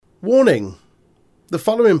Warning! The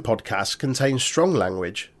following podcast contains strong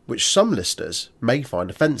language which some listeners may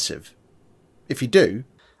find offensive. If you do,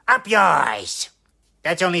 Up yours!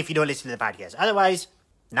 That's only if you don't listen to the podcast. Otherwise,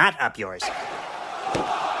 not up yours.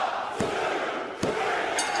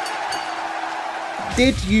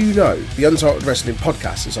 did you know the Untitled Wrestling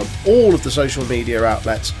Podcast is on all of the social media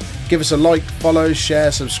outlets? Give us a like, follow,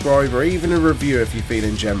 share, subscribe, or even a review if you're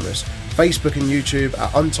feeling generous. Facebook and YouTube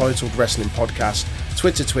at Untitled Wrestling Podcast,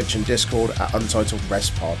 Twitter, Twitch and Discord at Untitled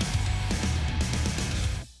Rest Pod.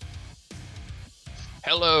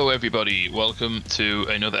 Hello everybody, welcome to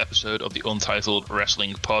another episode of the Untitled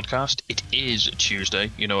Wrestling Podcast. It is Tuesday,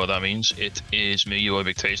 you know what that means. It is me, your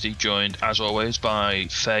Big Tasty, joined as always by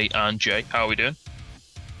Faye and Jay. How are we doing?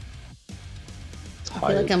 I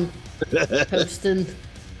feel like I'm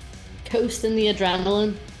coasting the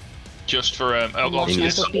adrenaline. Just for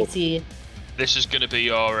obviously this is going to be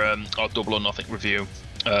our Double or Nothing review.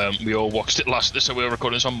 We all watched it so we were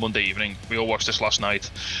recording this on Monday evening. We all watched this last night.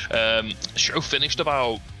 Show finished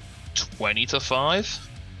about 20 to 5.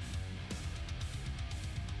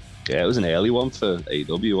 Yeah, it was an early one for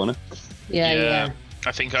AEW, wasn't it? Yeah.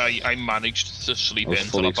 I think I managed to sleep in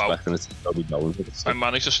till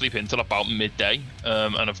about midday,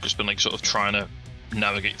 and I've just been like sort of trying to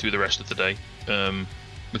navigate through the rest of the day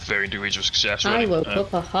with varying degrees of success. I woke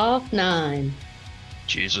up at 9:30.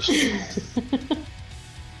 Jesus.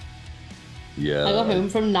 Yeah. I got home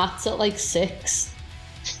from Nats at like 6,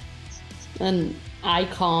 and I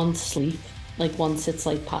can't sleep. Like once it's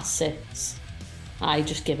like past 6, I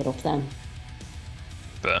just give it up then.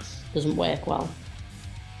 But doesn't work well.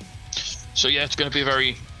 So yeah, it's going to be a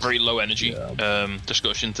very, very low energy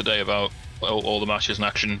discussion today about all the matches and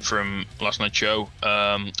action from last night's show.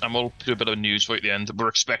 And we'll do a bit of news for you at the end. We're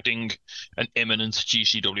expecting an imminent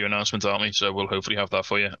GCW announcement, aren't we? So we'll hopefully have that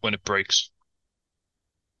for you when it breaks.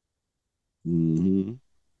 Mm-hmm.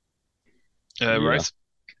 Right.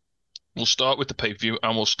 We'll start with the pay-per-view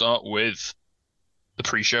and we'll start with the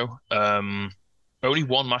pre-show. Only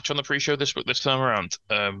one match on the pre-show this time around.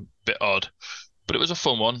 Bit odd. But it was a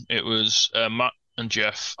fun one. It was Matt and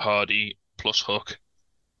Jeff Hardy plus Hook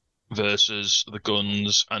versus the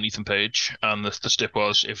Guns and Ethan Page. And the stip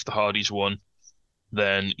was if the Hardys won,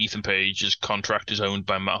 then Ethan Page's contract is owned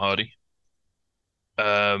by Matt Hardy.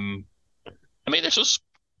 I mean, this was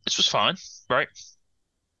fine, right?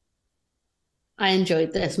 I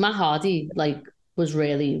enjoyed this. Matt Hardy was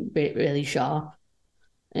really, really sharp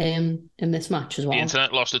in this match as well. The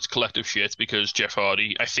internet lost its collective shit because Jeff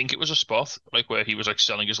Hardy, I think it was a spot where he was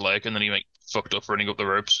selling his leg and then he fucked up running up the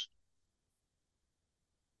ropes.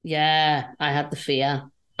 Yeah, I had the fear.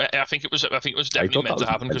 I think it was definitely meant to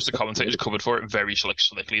happen because the commentators covered for it very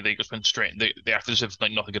slickly. They just went straight. They acted as if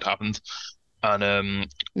nothing had happened, and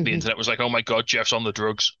the internet was like, "Oh my god, Jeff's on the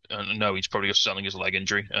drugs," and no, he's probably just selling his leg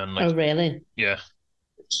injury. And oh really? Yeah.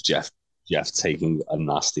 It's Jeff taking a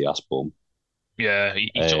nasty ass bump. Yeah, he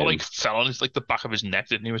sort of fell on the back of his neck,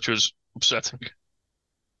 didn't he? Which was upsetting.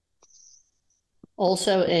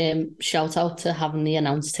 Also, shout out to having the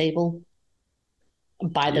announce table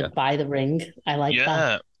by the ring. I like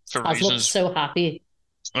that. I looked so happy.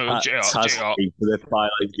 JR,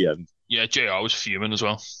 yeah, JR was fuming as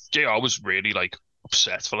well. JR was really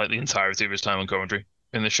upset for the entirety of his time on commentary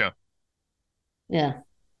in the show. Yeah.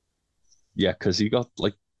 Yeah, because he got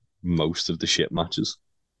most of the shit matches.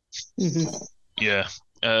 Mm-hmm. Yeah.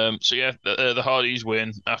 So yeah, the Hardys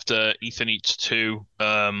win after Ethan eats 2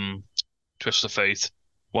 twists of fate,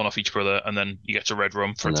 1 off each brother, and then he gets a red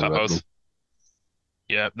rum for a tap out.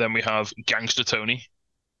 Yeah. Then we have Gangster Tony.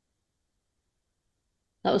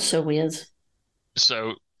 That was so weird.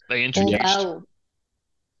 So they introduced. Oh,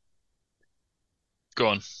 Go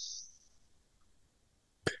on.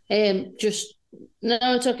 Just no,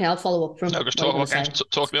 it's okay. I'll follow up from. No, just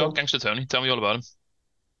talk about Gangster Tony. Tell me all about him.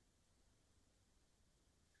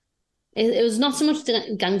 It was not so much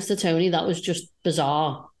Gangster Tony, that was just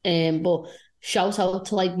bizarre. But shout out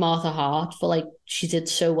to Martha Hart for she did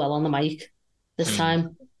so well on the mic this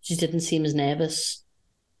time. She didn't seem as nervous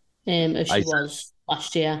as she was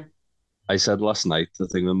last year. I said last night the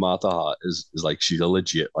thing with Martha Hart is she's a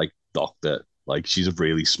legit doctor. She's a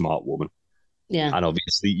really smart woman. Yeah. And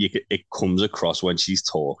obviously it comes across when she's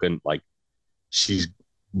talking she's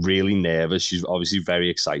really nervous. She's obviously very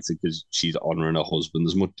excited because she's honoring her husband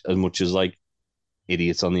as much as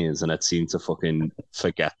idiots on the internet seem to fucking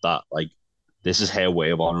forget that this is her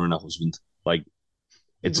way of honoring her husband.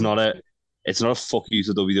 It's not a fuck you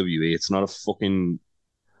to WWE. It's not a fucking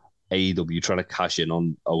AEW trying to cash in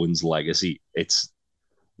on Owen's legacy. It's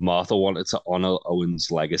Martha wanted to honor Owen's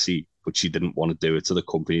legacy, but she didn't want to do it to the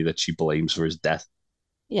company that she blames for his death.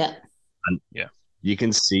 Yeah. And Yeah. you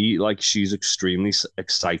can see like she's extremely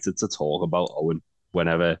excited to talk about Owen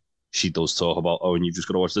whenever she does talk about Owen. You've just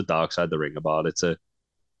got to watch the Dark Side of the Ring about it to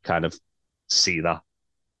kind of see that.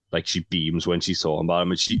 Like she beams when she's talking about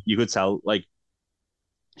him, and you could tell like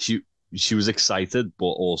she she was excited, but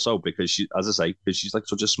also because she, as I say, because she's like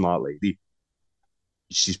such a smart lady,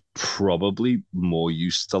 she's probably more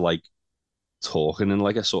used to like talking in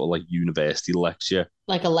like a sort of like university lecture,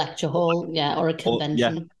 Like a lecture hall, yeah, or a yeah,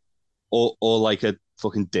 convention. or like a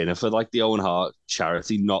fucking dinner for like the Owen Hart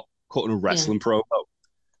charity, not cutting a Yeah. wrestling promo.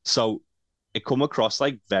 So it come across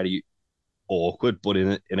like very awkward, but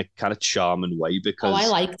in a kind of charming way Oh, I because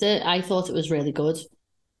liked it. I thought it was really good.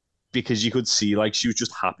 you could see like she was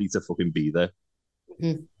just happy to fucking be there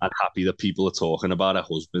Mhm. and happy that people are talking about her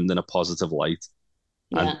husband in a positive light.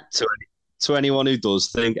 And Yeah. to anyone who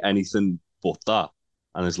does think anything but that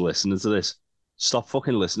and is listening to this, stop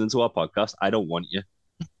fucking listening to our podcast. I don't want you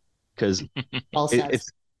because Well it, said.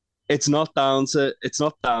 it's not down to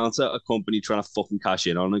a company trying to fucking cash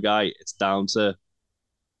in on a guy. It's down to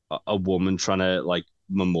a woman trying to like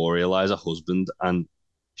memorialize a husband, and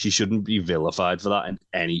she shouldn't be vilified for that in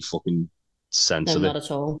any fucking sense No, of it. not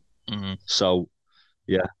at all. Mm-hmm. So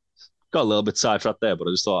yeah, got a little bit sidetracked there, but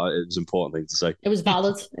I just thought it was an important thing to say. It was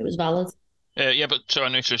valid. It was valid. Yeah, but so I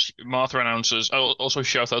noticed Martha announces. I'll also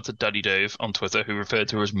shout out to Daddy Dave on Twitter, who referred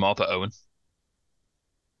to her as Martha Owen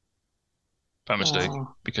by mistake,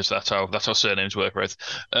 Oh. because that's how surnames work, right?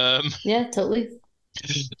 Yeah, totally.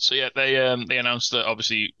 So yeah, they announced that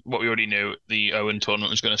obviously what we already knew, the Owen tournament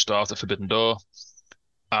was going to start at Forbidden Door,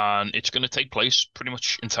 and it's going to take place pretty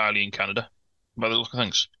much entirely in Canada, by the look of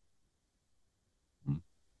things.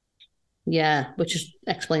 Yeah, which just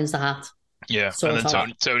explains the hat. Yeah, and Sort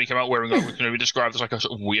then of. Tony came out wearing what can be described as like a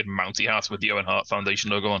sort of weird Mountie hat with the Owen Hart Foundation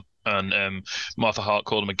logo on, and Martha Hart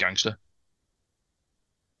called him a gangster.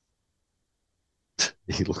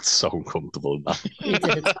 He looked so uncomfortable in that. He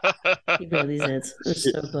did. He really did. It was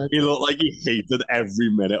so good. He looked like he hated every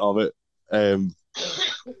minute of it.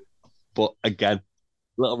 But again,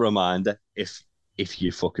 little reminder: if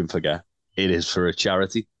you fucking forget, it is for a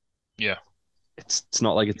charity. Yeah, it's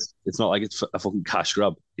not like it's for a fucking cash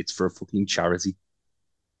grab. It's for a fucking charity.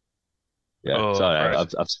 Yeah, oh, sorry,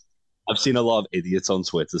 right. I've seen a lot of idiots on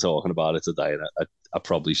Twitter talking about it today, and I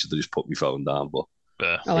probably should have just put my phone down. But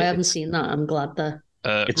Oh, I haven't seen that. I'm glad that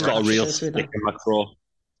it's right. got a real Go through stick that. in my craw.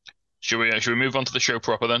 Should we move on to the show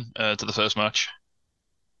proper then? To the first match.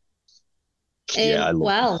 Yeah, I love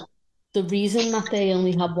well, the reason that they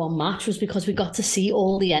only had one match was because we got to see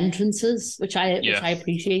all the entrances, which I Yeah.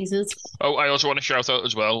 appreciated. Oh, I also want to shout out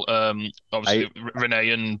as well. Obviously Renee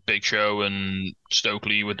and Big Show and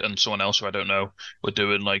Stokely and someone else who I don't know were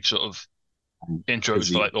doing like sort of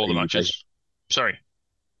intros for like all the matches. Sorry,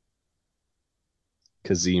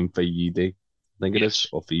 Kazim Fayidi, I think it is,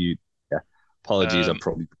 or for you. Yeah, apologies, I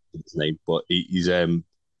probably put his name, but he's I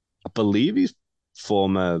believe he's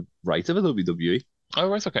former writer for WWE. Oh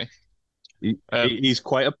right, okay. He's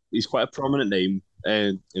quite a prominent name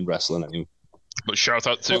in wrestling anyway. But shout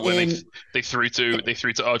out to when they threw to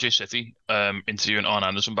RJ City interviewing Arn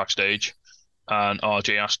Anderson backstage, and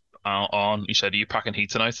RJ asked Arn, he said, "Are you packing heat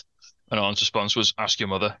tonight?" And Arn's response was, "Ask your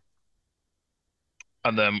mother."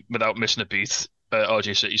 And then without missing a beat,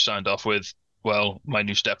 RJ City signed off with, "Well, my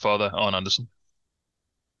new stepfather, Arn Anderson."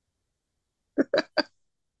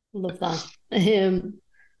 Love that.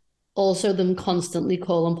 Also, them constantly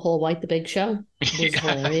calling Paul White the Big Show was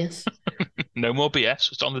hilarious. No more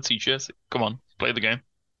BS. It's on the t-shirt. Come on, play the game.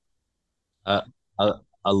 I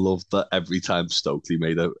love that every time Stokely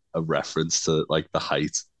made a reference to like the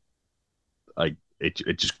height, like it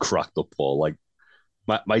just cracked up Paul. Like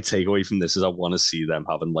my takeaway from this is I want to see them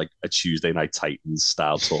having like a Tuesday Night Titans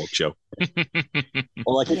style talk show.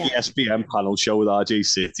 Or like an ESPN panel show with RJ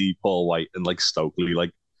City, Paul White, and like Stokely.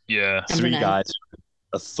 Like three guys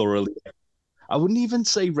are thoroughly. I wouldn't even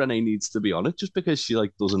say Renee needs to be on it just because she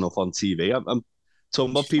like does enough on TV. I'm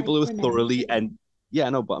talking about people who are thoroughly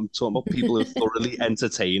but I'm talking about people who are thoroughly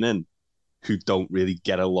entertaining who don't really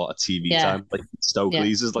get a lot of TV time. Like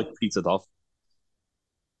Stokely's is like petered off.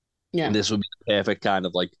 Yeah, and this would be the perfect kind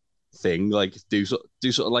of like thing. Like do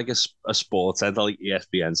something like a sports center like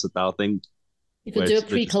ESPN style thing. You could do a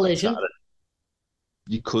pre-collision.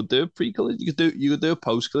 You could do a pre-collision. You could do a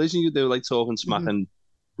post-collision. You could do like talking smack and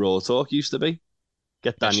Raw Talk used to be.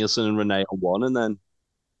 Get Danielson and Renee on one, and then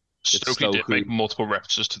Stokely did make multiple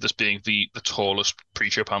references to this being the tallest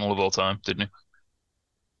pre-show panel of all time, didn't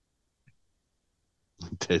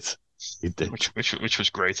he? Did. He did. which was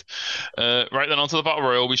great. Right then, on to the battle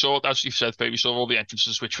royal. We saw, as you said, Faye, we saw all the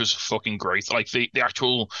entrances, which was fucking great. Like the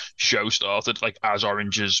actual show started like as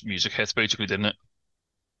Orange's music hit, basically, didn't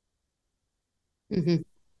it?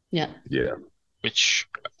 Yeah. Yeah. Which,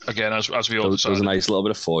 again, as we all There was decided, a nice little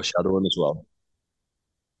bit of foreshadowing as well,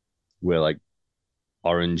 where like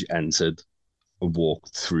Orange entered and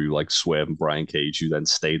walked through like Swerve and Brian Cage, who then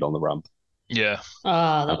stayed on the ramp. yeah.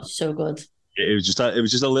 Ah, that was so good. It was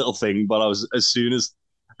just a little thing, but I was as soon as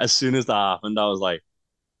that happened, I was like,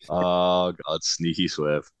 oh god, sneaky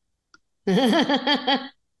Swerve,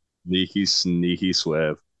 sneaky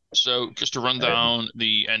Swerve. So just to run down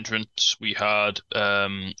the entrance, we had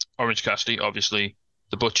Orange Cassidy, obviously,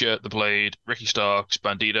 the Butcher, the Blade, Ricky Starks,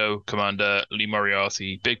 Bandito, Commander, Lee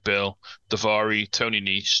Moriarty, Big Bill, Davari, Tony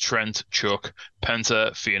Nese, Trent, Chuck,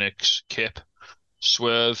 Penta, Phoenix, Kip,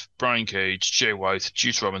 Swerve, Brian Cage, Jay White,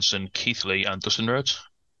 Juice Robinson, Keith Lee, and Dustin Rhodes.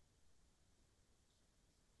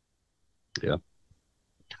 Yeah, it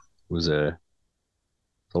was a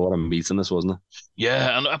lot of meat in this, wasn't it?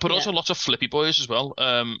 Yeah, and but Yeah. also lots of flippy boys as well.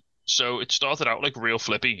 So it started out like real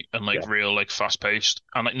flippy and like Yeah. real like fast paced,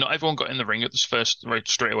 and like not everyone got in the ring at this first right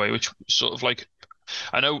straight away, which sort of like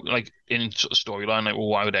I know like in sort of storyline like well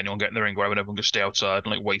why would anyone get in the ring? Why would everyone just stay outside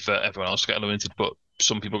and like wait for everyone else to get eliminated? But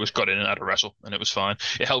some people just got in and had a wrestle, and it was fine.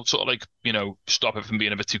 It helped sort of like stop it from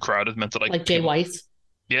being a bit too crowded. It meant that Like Jay people, White.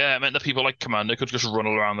 yeah, it meant that people like Commander could just run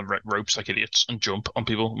around the ropes like idiots and jump on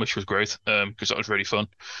people, which was great because that was really fun.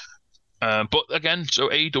 But again, so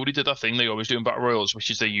AEW did that thing they always do in Battle Royals, which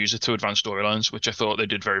is they use it to advance storylines, which I thought they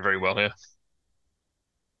did very, very well here.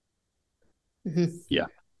 Yeah.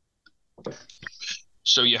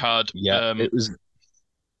 So you had, It was.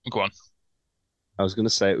 go on. I was going to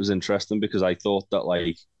say it was interesting because I thought that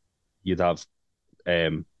like you'd have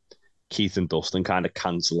Keith and Dustin kind of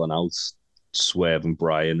cancelling out Swerve and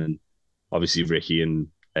Brian, and obviously Ricky and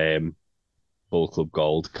Bullet Club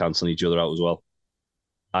Gold cancelling each other out as well.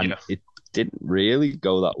 And Yeah. it didn't really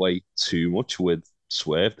go that way too much with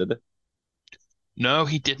Swerve, did it? No,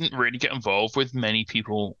 he didn't really get involved with many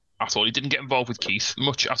people at all. He didn't get involved with Keith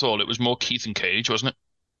much at all. It was more Keith and Cage, wasn't it?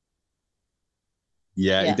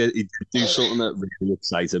 Yeah, Yeah. He did do something that really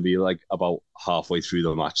excited me, like about halfway through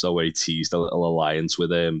the match, though, where he teased a little alliance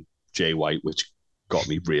with Jay White, which got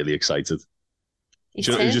me really excited. He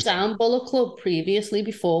Ju- turned just- down Bullet Club previously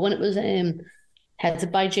before when it was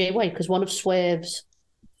headed by Jay White because one of Swerve's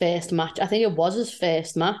first match, I think it was his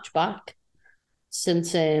first match back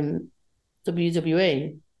since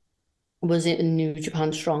WWE, was it in New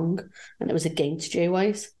Japan Strong, and it was against Jay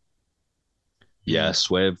White. Yeah,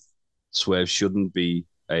 Swerve shouldn't be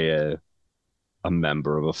a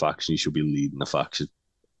member of a faction. He should be leading a faction.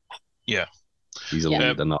 Yeah. He's a Yeah.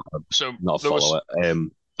 leader, not a So follower.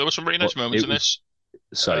 there were some really nice But moments it in was-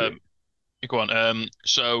 this. Sorry. Go on.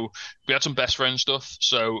 So we had some best friend stuff.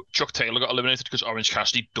 So Chuck Taylor got eliminated because Orange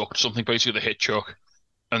Cassidy ducked something basically that hit Chuck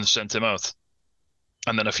and sent him out.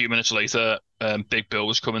 And then a few minutes later, Big Bill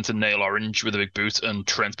was coming to nail Orange with a big boot, and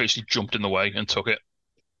Trent basically jumped in the way and took it,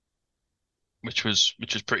 which was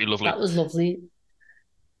pretty lovely. That was lovely.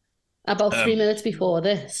 About 3 minutes before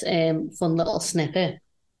this, fun little snippet.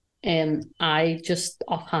 I just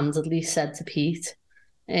offhandedly said to Pete,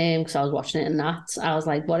 because I was watching it in that, I was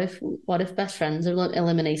like, "What if best friends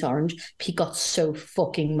eliminate Orange?" Pete got so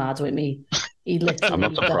fucking mad with me. He literally I'm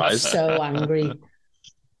not got surprised. so angry.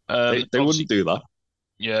 They wouldn't do that.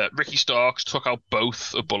 Yeah, Ricky Starks took out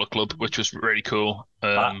both of Bullet Club, which was really cool.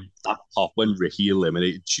 That pop when Ricky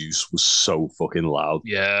eliminated Juice was so fucking loud.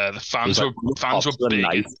 Yeah, the fans It was were like, fans were pops were big.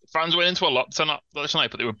 nice. Fans went into a lot tonight,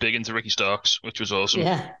 but they were big into Ricky Starks, which was awesome.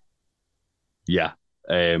 Yeah, Yeah.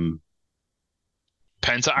 Penta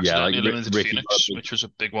accidentally like eliminated Ricky Phoenix, got- which was a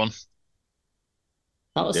big one.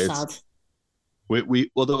 that was It's- sad.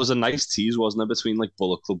 Well, there was a nice tease, wasn't there, between like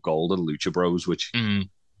Bullet Club Gold and Lucha Bros, which Mm.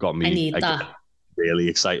 got me I need like, that. really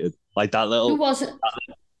excited. Like that Who little, was it?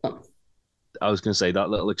 I was gonna say that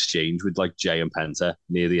little exchange with like Jay and Penta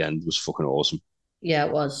near the end was fucking awesome. Yeah,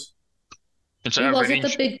 it was. And Who was it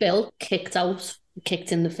that Big Bill kicked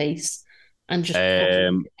in the face, and just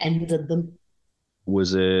fucking ended them?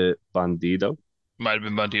 Was it Bandido? might have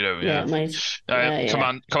been Bandito, Yeah, yeah. mate. Yeah.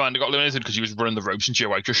 Commander got eliminated because he was running the ropes and Jay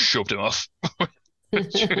White just shoved him off,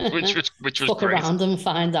 which was Fuck great. around and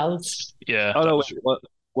find out. Yeah, Oh that no, was-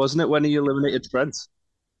 wasn't it when he eliminated Trent?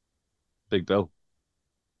 Big Bill.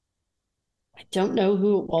 I don't know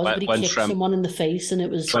who it was, but he When kicked Trent- someone in the face, and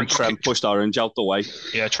it was When Trent pushed Orange out the way.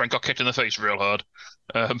 yeah. Trent got kicked in the face real hard.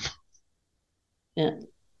 Yeah.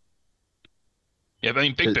 Yeah, but I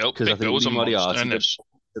mean, Big Bill 'Cause I think was a Lee Moriarty monster in did- this.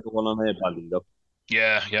 The one on there, Bandido.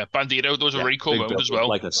 Yeah, yeah. Bandito, there was a Yeah, really cool Big moment Bill as looked well.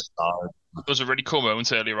 like a star. There was a really cool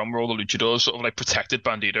moment earlier on where all the luchadors sort of like protected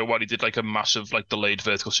Bandito while he did like a massive like delayed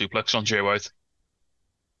vertical suplex on Jay White.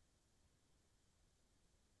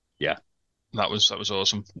 Yeah, That was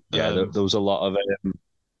awesome. yeah. There was a lot of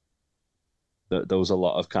there was a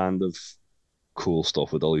lot of kind of cool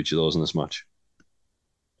stuff with the luchadors in this match.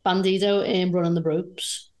 Bandito running the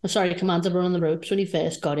ropes. Sorry, Commander running the ropes when he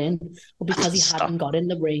first got in, but because he hadn't got in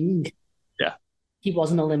the ring, Yeah, he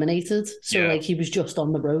wasn't eliminated. So Yeah. like he was just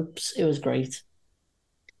on the ropes. It was great.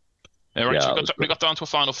 Right, Yeah, so that we was got, we good. got down to a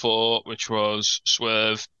final four, which was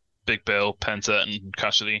Swerve, Big Bill, Penta, and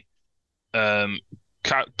Cassidy. Um,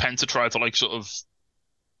 Penta tried to like sort of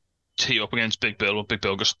tee up against Big Bill, but Big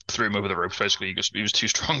Bill just threw him over the ropes. Basically, he was too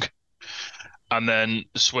strong. And then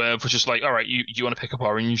Swerve was just like, "All right, you want to pick up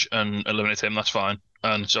Orange and eliminate him? That's fine."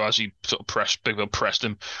 And so as he sort of pressed, Big Bill pressed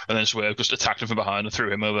him, and then Swerve just attacked him from behind and threw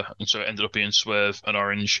him over. And so it ended up being Swerve and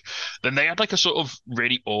Orange. Then they had like a sort of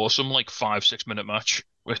really awesome like 5-6 minute match,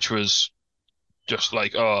 which was just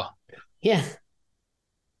like, oh, Yeah.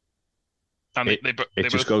 and It they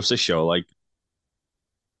just both goes to show, like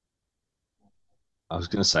I was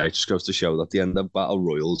gonna say, it just goes to show that the end of battle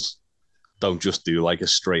royals don't just do like a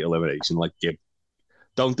straight elimination. Like,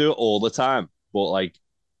 don't do it all the time, but like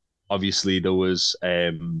obviously there was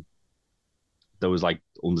like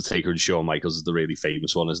Undertaker and Shawn Michaels is the really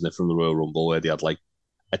famous one, isn't it, from the Royal Rumble, where they had like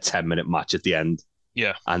a 10-minute match at the end,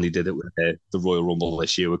 yeah. and they did it with the Royal Rumble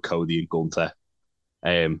this year with Cody and Gunther.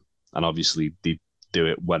 And obviously they do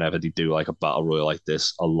it whenever they do like a battle royal like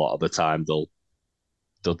this. A lot of the time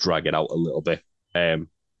they'll drag it out a little bit, and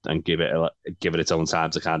give it its own time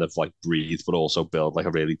to kind of like breathe, but also build like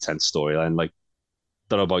a really tense storyline. Like,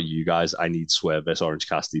 don't know about you guys, I need Swerve vs Orange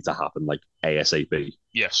Cassidy to happen like ASAP.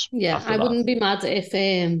 Yes. Yeah. After I that. wouldn't be mad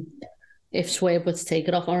if Swerve were to take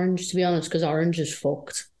it off Orange, to be honest, because Orange is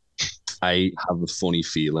fucked. I have a funny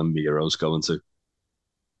feeling Miro's going to.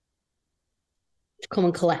 Come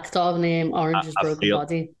and collect our name, Orange's I broken feel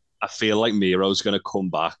body. I feel like Miro's going to come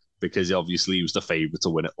back because obviously he was the favorite to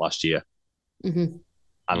win it last year, Hmm.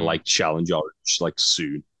 and like challenge Orange like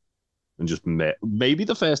soon, and just maybe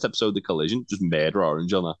the first episode of the Collision, just murder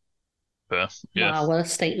Orange on that. Yeah. Wow, what a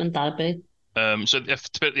statement that'd be. So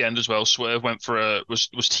at the end as well, Swerve went for was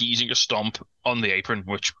teasing a stomp on the apron,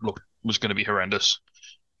 which was going to be horrendous.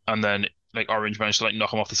 And then like Orange managed to like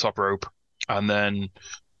knock him off the top rope, and then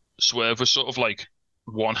Swerve was sort of like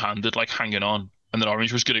one-handed, like hanging on, and then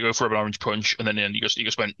Orange was going to go for an Orange punch, and then he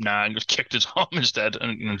just went nah and just kicked his arm instead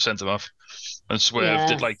and sent him off. And Yeah.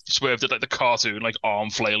 Swerve did like the cartoon like arm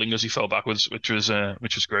flailing as he fell backwards, which was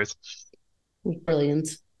great. Brilliant.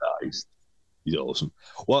 He's awesome.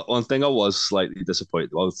 One thing I was slightly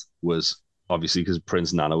disappointed about was obviously because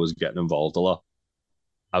Prince Nana was getting involved a lot.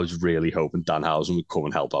 I was really hoping Danhausen would come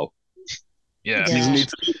and help out. Yeah, Yeah.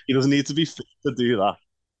 He doesn't need to be fit to do that.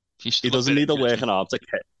 he's He still doesn't a bit need a injured, isn't working arm to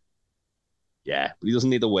care. Yeah, but he doesn't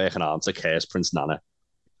need a working arm to curse Prince Nana.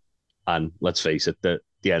 And let's face it, the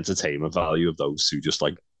entertainment value of those two just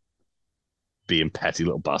like being petty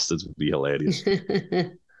little bastards would be hilarious. he?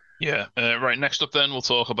 Yeah. Right. Next up, then we'll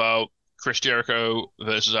talk about Chris Jericho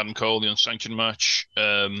versus Adam Cole, the unsanctioned match.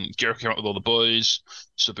 Jericho came out with all the boys.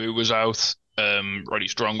 Sabu was out. Roddy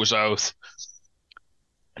Strong was out.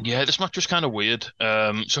 And yeah, this match was kind of weird.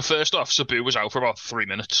 So first off, Sabu was out for about 3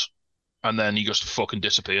 minutes, and then he just fucking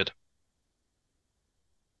disappeared.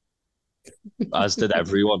 As did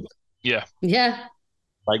everyone. Yeah, Yeah.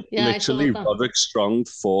 Like Yeah, I literally, thought that. Roderick Strong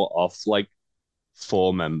fought off like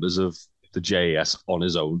 4 members of the JAS on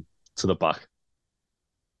his own to the back.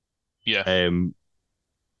 yeah,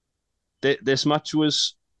 This match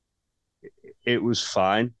was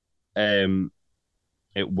fine.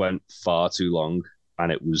 It went far too long,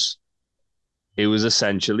 and it was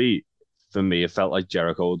essentially, for me, it felt like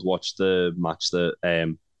Jericho had watched the match that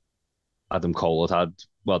Adam Cole had.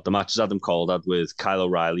 Well, the matches Adam Cole had with Kyle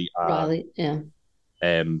O'Reilly and Riley. Yeah.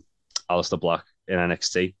 Aleister Black in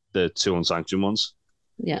NXT, the two unsanctioned ones,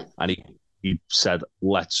 Yeah. and he said,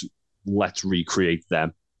 let's recreate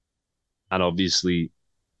them. And obviously,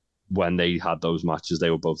 when they had those matches, they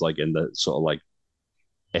were both like in the sort of like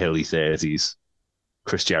early 30s.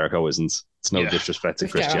 Chris Jericho isn't. It's no Yeah. disrespect to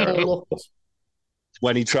Chris Chris Jericho Jericho. looked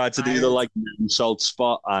When he tried to do the tired. like moonsault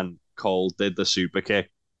spot and Cole did the super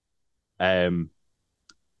kick, and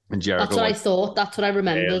Jericho That's what I went, thought. That's what I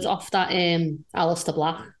remembered Yeah. off that Aleister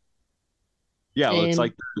Black. yeah, well, it's Um,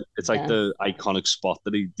 like yeah. the iconic spot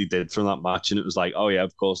that he did from that match, and it was like, oh yeah,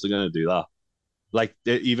 of course they're gonna do that. Like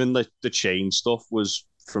even the chain stuff was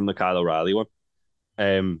from the Kyle O'Reilly one,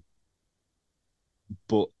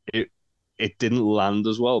 but it didn't land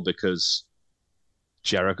as well because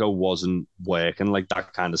Jericho wasn't working like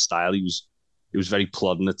that kind of style. He was very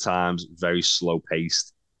plodding at times, very slow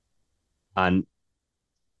paced, and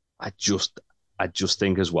I just I just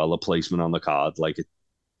think as well the placement on the card, like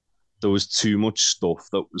there was too much stuff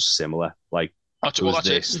that was similar. Like there Well, was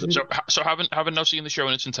that's it. this. So having now seen the show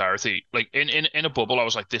in its entirety, like in a bubble, I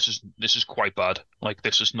was like, this is quite bad. Like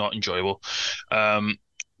this is not enjoyable.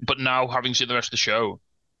 But now having seen the rest of the show,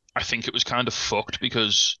 I think it was kind of fucked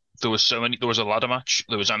because there was so many. There was a ladder match.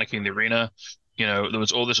 There was Anarchy in the Arena. You know, there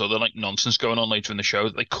was all this other like nonsense going on later in the show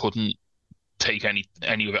that they couldn't take any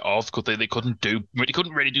of it off because they couldn't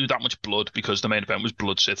really do that much blood because the main event was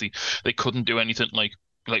Blood City. They couldn't do anything like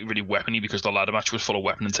really weapony because the ladder match was full of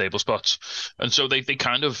weapon and table spots, and so they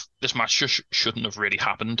kind of this match just shouldn't have really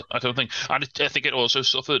happened. I don't think, and I think it also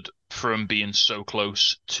suffered from being so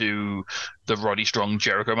close to the Roddy Strong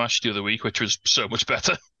Jericho match the other week, which was so much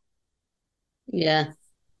better. Yeah.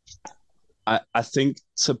 I think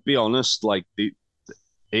to be honest, like it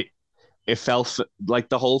it felt like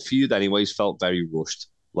the whole feud anyways felt very rushed.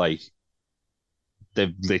 Like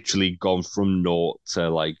they've literally gone from naught to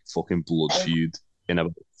like fucking blood feud in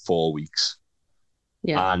about 4 weeks.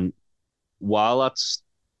 Yeah. And while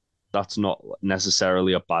that's not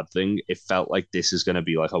necessarily a bad thing, it felt like this is going to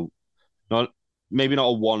be like a not maybe not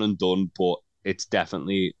a one and done, but it's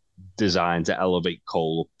definitely designed to elevate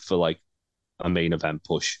Cole for like a main event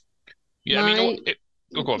push. Yeah, I mean,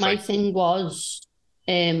 go on, my Faye. thing was,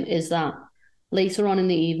 is that later on in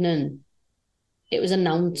the evening, it was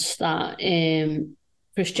announced that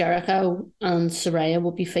Chris Jericho and Saraya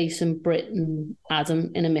would be facing Britt and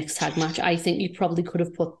Adam in a mixed tag match. I think you probably could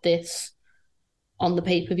have put this on the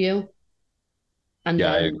pay-per-view and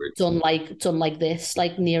Yeah, I then agree. done like this,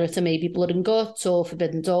 like nearer to maybe Blood and Guts or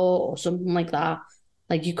Forbidden Door or something like that.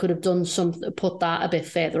 Like you could have done something, put that a bit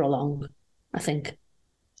further along, I think.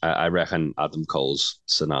 I reckon Adam Cole's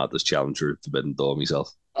Sonata's challenger at Forbidden Door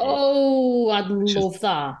myself. Oh, I'd love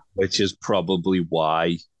that. Which is probably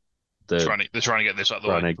why They're trying to get this out of the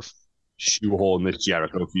way. Shoehorn this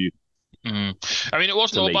Jericho feud. I mean, it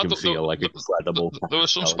wasn't to all make bad. him feel like a credible. There were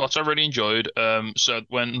some spots I really enjoyed. So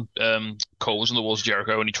when Cole was on the walls of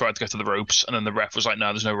Jericho and he tried to get to the ropes, and then the ref was like,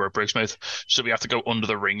 "No, there's no rope breaks, mate." So we have to go under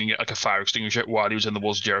the ring and get like a fire extinguisher while he was in the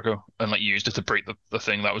walls of Jericho, and like used it to break the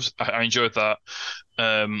thing. I enjoyed that.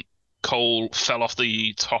 Cole fell off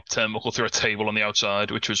the top turnbuckle through a table on the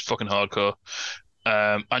outside, which was fucking hardcore.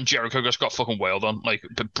 And Jericho just got fucking wailed on. Like,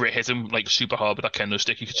 Britt hit him like super hard with that kendo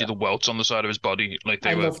stick. You could see the welts on the side of his body. Like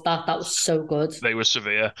I loved that. That was so good. They were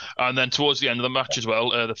severe. And then towards the end of the match as well,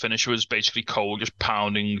 the finish was basically Cole just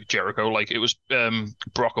pounding Jericho. Like it was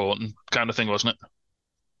Brock Orton kind of thing, wasn't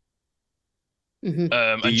it?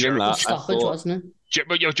 Mm-hmm. And Jericho stoppage, wasn't it?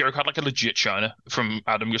 But Jericho had like a legit shiner from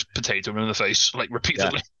Adam just potato him in the face like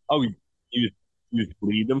repeatedly. Yeah. Oh, he was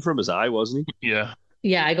bleeding from his eye, wasn't he? Yeah.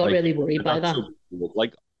 Yeah, I got really worried by that.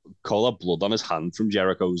 Like Cole had blood on his hand from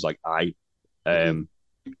Jericho's like eye.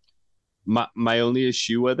 My only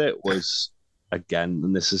issue with it was, again,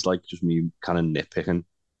 and this is like just me kind of nitpicking,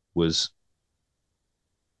 was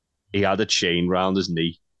he had a chain round his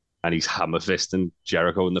knee and he's hammer fisting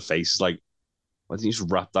Jericho in the face. Like, why didn't you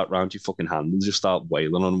just wrap that round your fucking hand and just start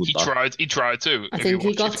wailing on him with that? He tried to. I think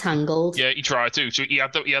he got tangled. Yeah, he tried to. So he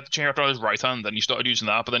had the chain wrapped around his right hand, and he started using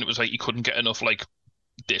that, but then it was like he couldn't get enough like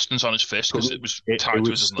distance on his fist because it was tied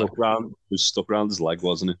to his leg. It was stuck around his leg,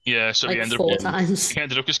 wasn't it? Yeah, so like he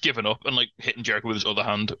ended up just giving up and like hitting Jericho with his other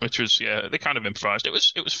hand, which was they kind of improvised. It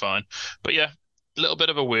was fine, but yeah, a little bit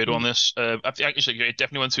of a weird one. This I think actually it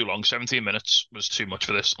definitely went too long. 17 minutes was too much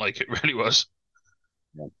for this. Like it really was.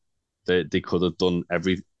 Yeah. They could have done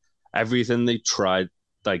everything they tried,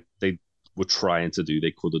 like they were trying to do.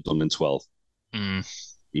 They could have done in 12.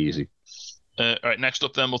 Easy. All right, next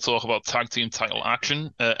up then we'll talk about tag team title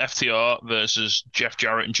action. FTR versus Jeff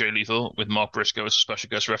Jarrett and Jay Lethal with Mark Briscoe as a special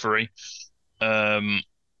guest referee. Yeah,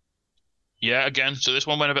 again, so this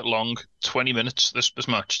one went a bit long. 20 minutes, this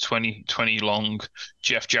match. 20 long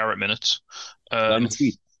Jeff Jarrett minutes.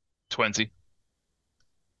 20.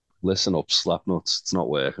 Listen up, slap nuts. It's not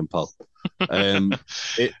working, pal.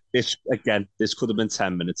 It's again, this could have been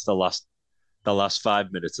 10 minutes. The last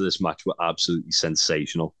 5 minutes of this match were absolutely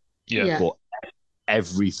sensational. Yeah. But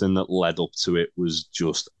everything that led up to it was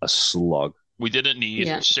just a slog. We didn't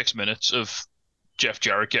need 6 minutes of Jeff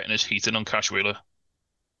Jarrett getting his heat in on Cash Wheeler.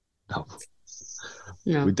 No.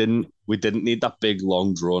 We didn't need that big,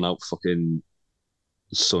 long, drawn out fucking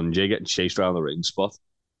Sanjay getting chased around the ring spot.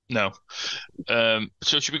 No.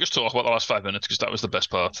 So should we just talk about the last 5 minutes because that was the best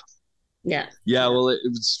part? Yeah. Yeah, well, it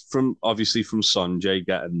was from Sanjay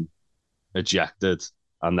getting ejected,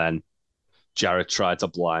 and then Jarrett tried to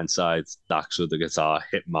blindside Dax with the guitar,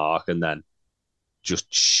 hit Mark, and then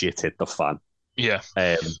just shit hit the fan. Yeah.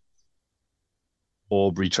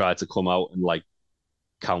 Aubrey tried to come out and like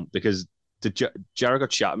count because Jarrett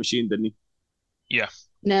got Shatter Machine, didn't he? Yeah.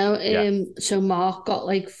 No, Yeah. so Mark got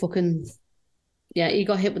like fucking he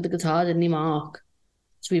got hit with the guitar, didn't he, Mark?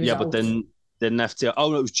 So he was Yeah, out. but then didn't FTR?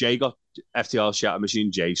 Oh no, it was Jay got FTR Shatter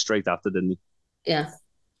Machine Jay straight after, didn't he? Yeah.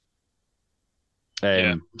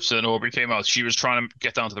 Yeah. So then Aubrey came out. She was trying to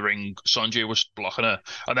get down to the ring. Sanjay was blocking her,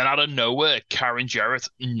 and then out of nowhere, Karen Jarrett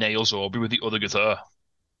nails Aubrey with the other guitar.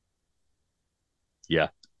 Yeah,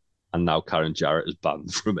 and now Karen Jarrett is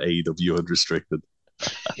banned from AEW Unrestricted.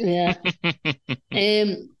 Yeah.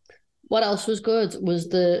 What else was good was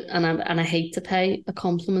and I hate to pay a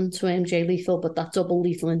compliment to Jay Lethal, but that double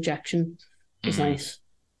lethal injection was nice.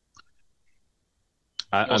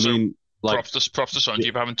 I mean, like props to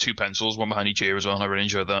Sanjay for having two pencils, one behind each ear as well. I really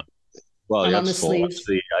enjoyed that. Well, And he on had the four. sleeves.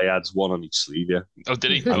 Actually, he had one on each sleeve. Yeah. Oh,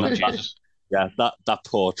 did he? Oh, Jesus. Yeah, that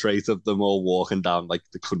portrait of them all walking down like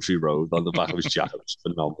the country road on the back of his jacket was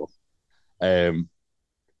phenomenal.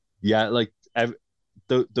 Yeah, like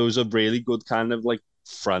there was a really good kind of like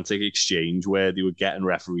frantic exchange where they were getting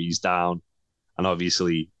referees down, and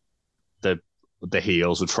obviously the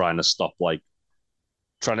heels were trying to stop like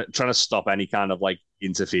trying to stop any kind of like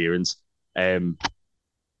interference. Oh,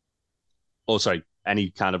 sorry,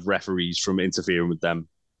 any kind of referees from interfering with them,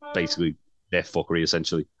 basically their fuckery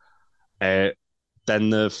essentially. Then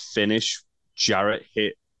the finish, Jarrett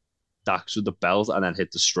hit Dax with the belt and then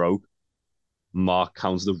hit the stroke. Mark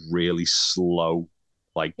counts the really slow,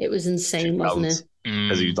 like it was insane, wasn't it?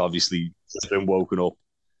 Because he'd obviously been woken up.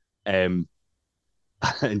 And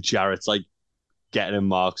Jarrett's like getting in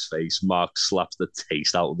Mark's face. Mark slaps the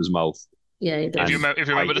taste out of his mouth. Yeah, he did. If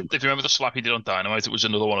you remember the slap he did on Dynamite, it was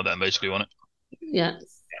another one of them, basically, wasn't it? Yeah.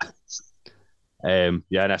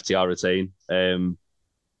 Yeah, an FTR retain.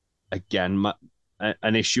 Again,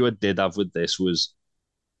 an issue I did have with this was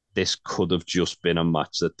this could have just been a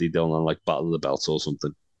match that they done on like Battle of the Belts or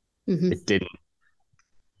something. Mm-hmm. It didn't.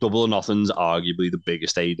 Double or Nothing's arguably the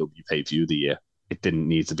biggest AEW pay-per-view of the year. It didn't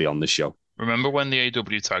need to be on the show. Remember when the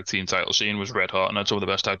AEW tag team title scene was red hot and had some of the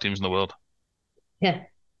best tag teams in the world? Yeah.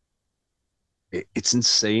 It's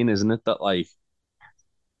insane, isn't it, that like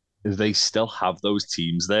they still have those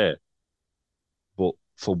teams there, but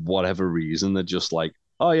for whatever reason they're just like,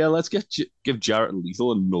 oh yeah, let's give Jarrett and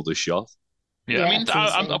Lethal another shot. Yeah, I mean,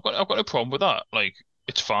 I've got no problem with that. Like,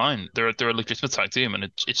 it's fine. They're a legitimate tag team, and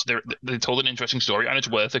they told an interesting story, and it's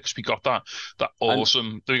worth it because we got that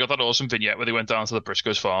awesome vignette where they went down to the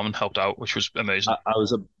Briscoes farm and helped out, which was amazing.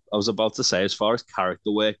 I was about to say, as far as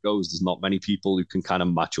character work goes, there's not many people who can kind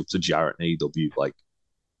of match up to Jarrett in AEW. Like,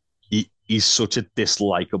 he's such a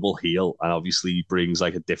dislikable heel, and obviously he brings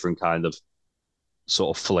like a different kind of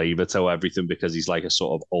sort of flavor to everything because he's like a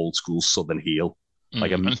sort of old school Southern heel.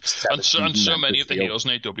 Like and so many of the heels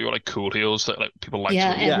in AEW are like cool heels that like people like.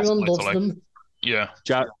 Yeah, everyone loves them. Yeah,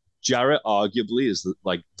 Jarrett arguably is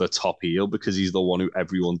like the top heel because he's the one who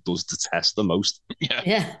everyone does detest the most.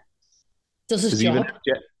 Yeah, does his job.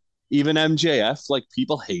 Even MJF, like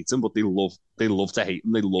people hate him, but they love to hate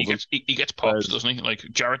him. They love him. He gets pops, doesn't he? Like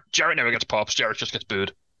Jarrett never gets pops. Jarrett just gets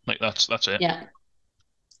booed. Like that's it. Yeah.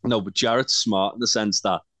 No, but Jarrett's smart in the sense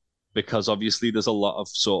that because obviously there's a lot of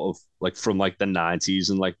sort of like from like the 90s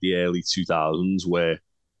and like the early 2000s where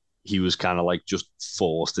he was kind of like just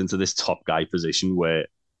forced into this top guy position where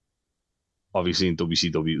obviously in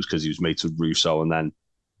WCW it was because he was mates with Russo and then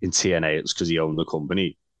in TNA it was because he owned the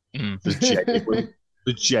company.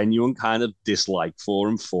 The genuine kind of dislike for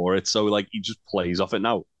him for it. So like he just plays off it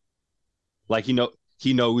now. Like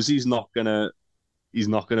he knows he's not gonna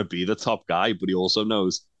be the top guy, but he also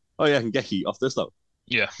knows, oh yeah, I can get heat off this though.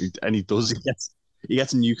 Yeah, and he does. He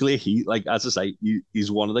gets nuclear heat. Like as I say,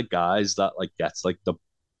 he's one of the guys that like gets like the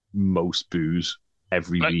most booze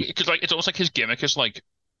every week. Because like it's almost like his gimmick is like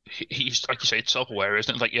he's like you say, it's self-aware,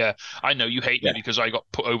 isn't it? It's like, yeah, I know you hate me because I got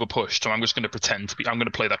over pushed, so I'm just going to pretend to be. I'm going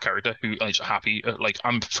to play that character who is happy. Like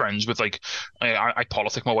I'm friends with like I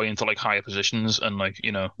politic my way into like higher positions and like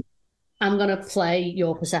I'm gonna play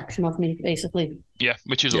your perception of me, basically. Yeah,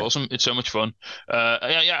 which is awesome. It's so much fun.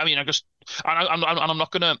 Yeah. I mean, I'm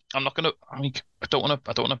not gonna. I mean, I don't want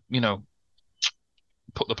to.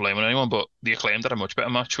 Put the blame on anyone, but the Acclaimed had a much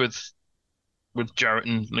better match with Jarrett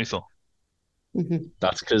and Lethal. Mm-hmm.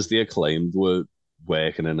 That's because the Acclaimed were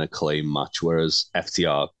working an Acclaim match, whereas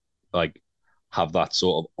FTR like have that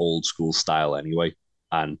sort of old school style anyway,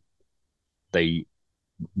 and they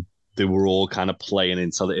were all kind of playing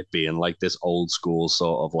into it being like this old school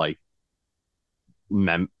sort of like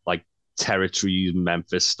territory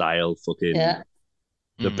Memphis style fucking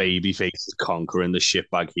the baby faces conquering the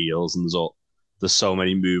shitbag heels, and there's so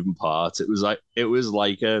many moving parts. It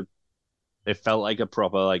felt like a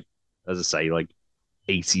proper, like, as I say, like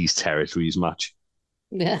 80s territories match.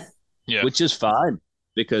 Yeah. Which is fine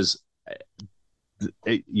because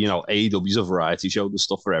AEW's a variety show. There's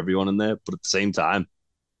stuff for everyone in there, but at the same time,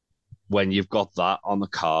 when you've got that on the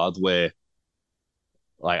card, where,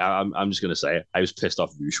 like, I'm just gonna say it, I was pissed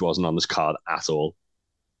off Roosh wasn't on this card at all.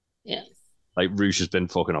 Yeah. Like, Roosh has been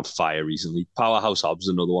fucking on fire recently. Powerhouse Hobbs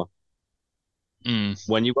another one.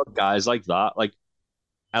 When you've got guys like that, like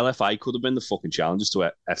LFI could have been the fucking challengers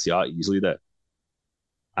to FTR easily there.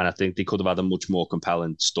 And I think they could have had a much more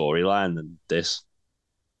compelling storyline than this.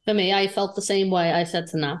 For me, I felt the same way I said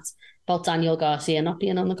to Nat about Daniel Garcia not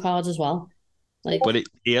being on the cards as well. Like, but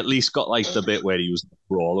he at least got like the bit where he was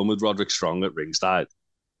brawling with Roderick Strong at ringside.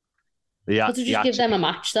 Could you just give them a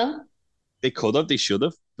match though? They could have, they should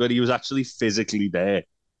have, but he was actually physically there.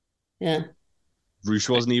 Yeah. Roosh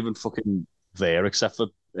wasn't even fucking there except for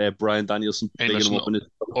Bryan Danielson picking him up in his...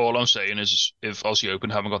 All I'm saying is, if Aussie Open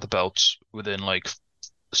haven't got the belts within like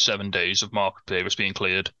 7 days of Mark Davis being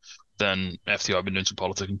cleared, then FTR have been doing some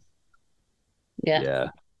politicking. Yeah.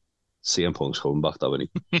 CM Punk's coming back, though, isn't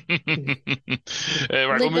he?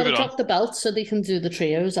 Right, they've got to drop the belt so they can do the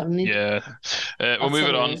trios, haven't they? Yeah. We'll move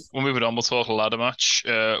it on. We'll talk a ladder match.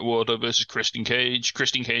 Wardlow versus Christian Cage.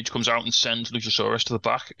 Christian Cage comes out and sends Luchasaurus to the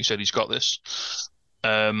back. He said he's got this.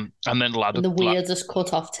 And then ladder. The weirdest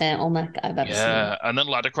cut-off turtleneck I've ever seen. Yeah, and then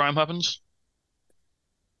ladder crime happens.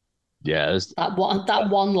 Yeah, that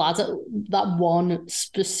one ladder, that one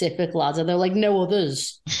specific ladder. They're like no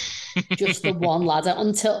others, just the one ladder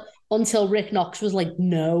until Rick Knox was like,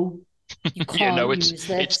 "No, you can't use this.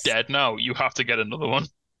 It's dead now. You have to get another one."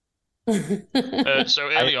 So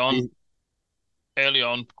early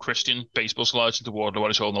on, Christian baseball slides into Wardlow while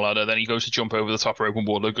he's holding the ladder. Then he goes to jump over the top rope, and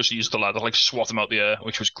Wardlow goes to use the ladder like swat him out the air,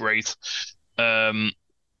 which was great.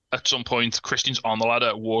 At some point, Christian's on the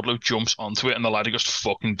ladder. Wardlow jumps onto it, and the ladder just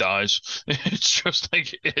fucking dies. It's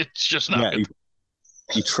just not good.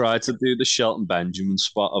 He tried to do the Shelton Benjamin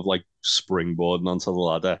spot of like springboarding onto the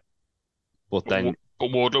ladder, but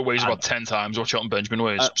Wardlow weighs about 10 times what Shelton Benjamin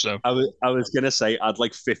weighs. I was gonna say add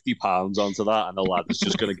like 50 pounds onto that, and the ladder's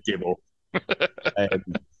just gonna give up.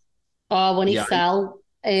 When he fell,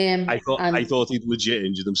 I thought he'd legit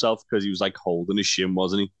injured himself because he was like holding his shin,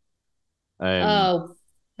 wasn't he?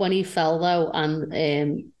 When he fell though,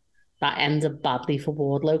 and that ended badly for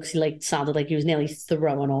Wardlow because he like sounded like he was nearly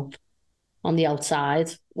throwing up on the outside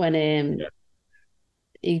when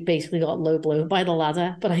he basically got low blown by the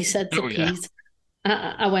ladder. But I said to Pete,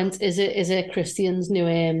 I went, is it Christian's new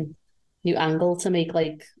angle to make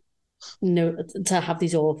like to have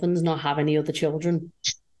these orphans not have any other children?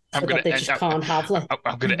 So that they just can't have like.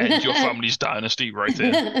 I'm going to end your family's dynasty right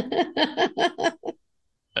there.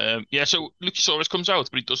 So Luchasaurus comes out,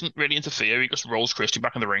 but he doesn't really interfere. He just rolls Christian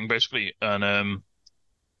back in the ring, basically. And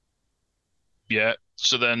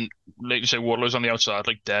so then, like you say, Wardlow's on the outside,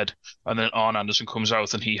 like dead. And then Arn Anderson comes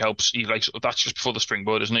out and he helps. That's just before the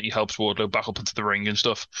springboard, isn't it? He helps Wardlow back up into the ring and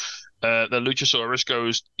stuff. Then Luchasaurus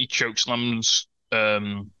goes, he chokeslams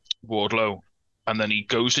Wardlow, and then he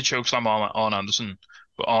goes to chokeslam Arn Anderson,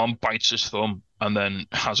 but Arn bites his thumb and then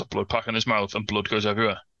has a blood pack in his mouth, and blood goes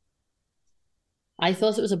everywhere. I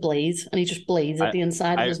thought it was a blade, and he just blades at the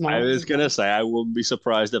inside of his mouth. I was going to say, I wouldn't be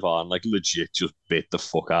surprised if Arn, like, legit just bit the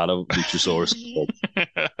fuck out of Luchasaurus.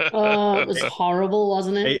 It was horrible,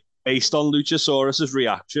 wasn't it? Based on Luchasaurus's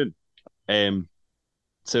reaction to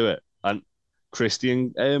it, and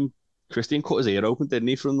Christian cut his ear open, didn't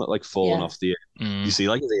he, from, like, falling off the ear? You see,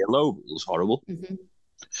 like, his earlobe? It was horrible.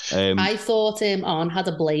 Mm-hmm. I thought Arn had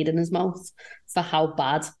a blade in his mouth for how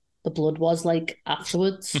bad the blood was, like,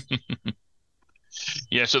 afterwards.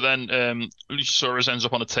 Yeah, so then Luchasaurus ends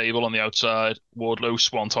up on a table on the outside. Wardlow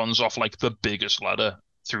swantons off like the biggest ladder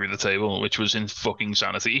through the table, which was in fucking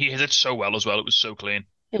sanity. He hit it so well as well. It was so clean.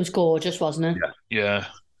 It was gorgeous, wasn't it? Yeah.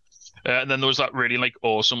 And then there was that really like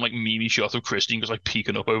awesome like meme shot of Christian just like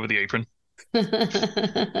peeking up over the apron. I've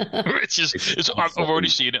already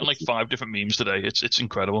seen it in like 5 different memes today. It's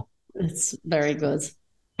incredible. It's very good.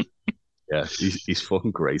 Yeah, he's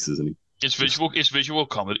fucking great, isn't he? His visual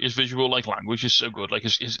comedy, his visual like language is so good. Like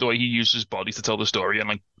his the way he uses his body to tell the story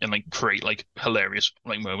and create like hilarious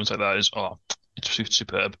like moments like that is it's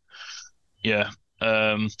superb. Yeah.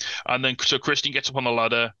 And then so Christian gets up on the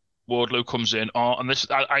ladder. Wardlow comes in. And this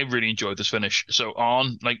I really enjoyed this finish. So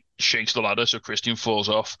Arn like shakes the ladder, so Christian falls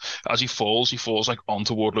off. As he falls like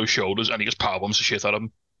onto Wardlow's shoulders, and he just powerbombs the shit out of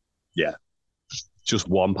him. Yeah. just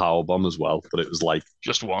one power bomb as well, but it was like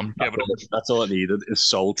just one. Yeah, but that's all it needed. His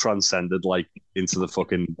soul transcended like into the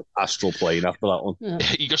fucking astral plane after that one. Yeah.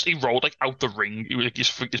 he rolled like out the ring. He was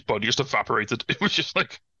like his body just evaporated. It was just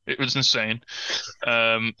like it was insane.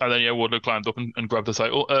 And then yeah, Wardlow climbed up and grabbed the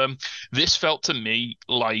title. This felt to me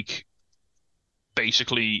like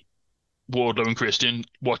basically Wardlow and Christian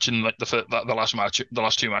watching like the last match, the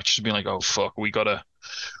last two matches, being like, oh fuck, we gotta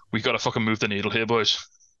fucking move the needle here, boys.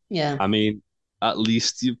 Yeah. I mean, at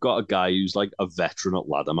least you've got a guy who's like a veteran at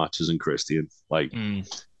ladder matches in Christian. Like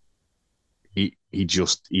he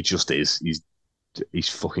just is. He's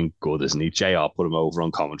fucking good, isn't he? JR put him over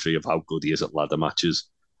on commentary of how good he is at ladder matches.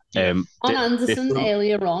 Yeah. On Anderson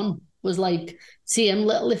earlier on was like, see him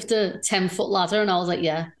lift a 10-foot ladder, and I was like,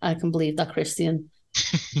 yeah, I can believe that Christian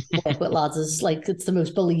work with ladders. Like, it's the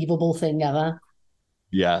most believable thing ever.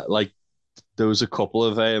 Yeah, like there was a couple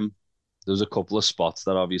of spots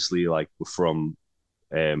that obviously like were from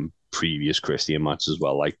previous Christian matches as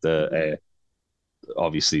well, like the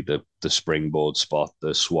obviously the springboard spot,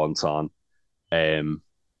 the swanton, and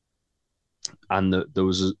there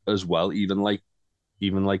was as well even like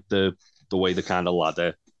the way the kind of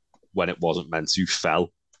ladder, when it wasn't meant to,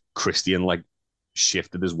 fell. Christian like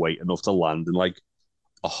shifted his weight enough to land in like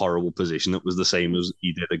a horrible position that was the same as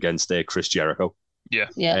he did against Chris Jericho. Yeah.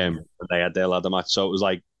 They had their ladder match, so it was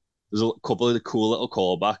like there's a couple of the cool little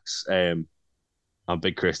callbacks. I'm a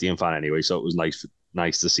big Christian fan anyway, so it was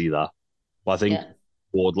nice to see that. But I think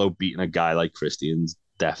Wardlow beating a guy like Christian's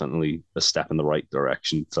definitely a step in the right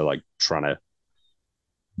direction for like trying to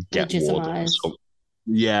get Wardlow.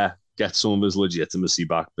 Get some of his legitimacy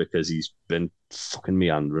back, because he's been fucking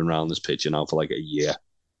meandering around this picture now for like a year.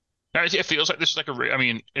 It feels like this is like I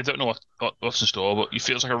mean, I don't know what's in store, but it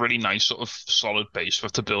feels like a really nice sort of solid base for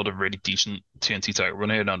to build a really decent TNT title run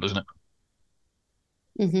here now, doesn't it?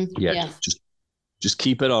 Mm-hmm. Yeah. Just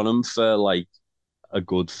keep it on him for like a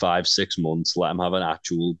good 5-6 months. Let him have an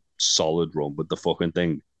actual solid run with the fucking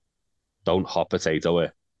thing. Don't hot potato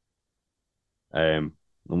it. And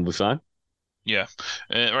we'll be fine. Yeah.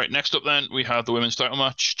 Right. Next up, then we have the women's title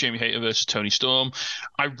match: Jamie Hayter versus Toni Storm.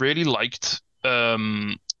 I really liked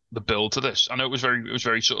the build to this. I know it was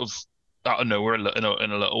very sort of out of nowhere in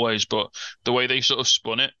a little ways, but the way they sort of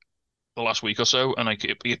spun it the last week or so, and like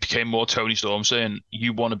it became more Toni Storm saying,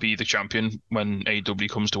 "You want to be the champion when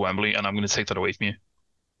AEW comes to Wembley, and I'm going to take that away from you."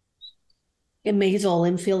 It made it all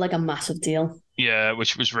in feel like a massive deal. Yeah,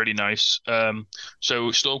 which was really nice.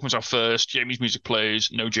 So Storm comes out first. Jamie's music plays.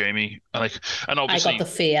 No Jamie, and obviously I got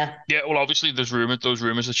the fear. Yeah, well, obviously those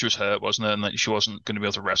rumors that she was hurt, wasn't there, and that she wasn't going to be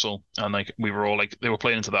able to wrestle, and like we were all like they were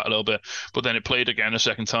playing into that a little bit. But then it played again a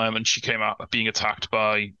second time, and she came out being attacked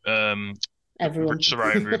by everyone,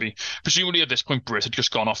 Saraya and Ruby. Presumably at this point, Britt had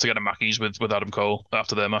just gone off to get a Mackies with Adam Cole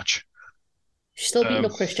after their match. She's still beating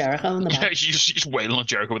up Chris Jericho in the back. Yeah, she's just wailing on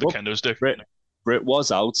Jericho with a kendo stick. Britt was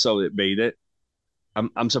out, so it made it.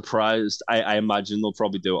 I'm surprised. I imagine they'll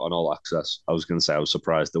probably do it on All Access. I was going to say I was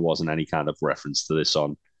surprised there wasn't any kind of reference to this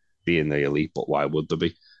on being the Elite, but why would there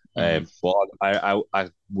be? But I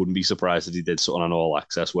wouldn't be surprised if he did something on All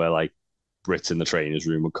Access where like Britt's in the trainer's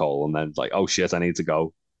room with Cole, and then like, oh shit, I need to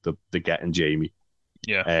go. They're getting Jamie.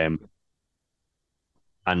 Yeah.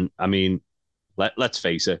 And I mean, let's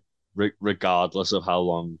face it. Regardless of how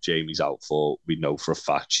long Jamie's out for, we know for a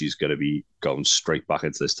fact she's going to be going straight back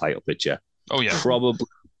into this title picture. Oh yeah,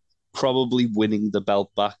 probably winning the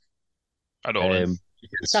belt back. At all.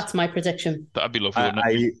 That's my prediction. That'd be lovely. Wouldn't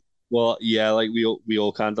it? Well, yeah, like we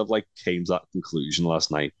all kind of like came to that conclusion last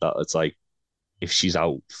night that it's like if she's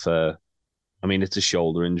out for, I mean, it's a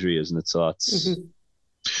shoulder injury, isn't it? So that's. Mm-hmm.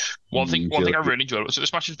 One thing I really enjoyed. So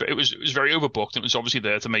this match it was very overbooked. It was obviously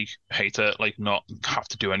there to make Hayter like not have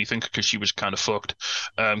to do anything because she was kind of fucked.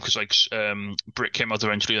 Because Britt came out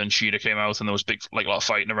eventually, and Sheeta came out, and there was big like a lot of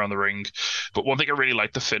fighting around the ring. But one thing I really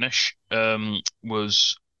liked the finish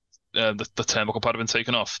was the turnbuckle pad had been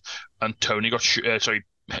taken off, and Jamie got shoved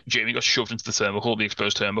into the turnbuckle, the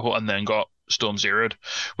exposed turnbuckle, and then got Storm zeroed,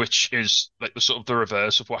 which is like the sort of the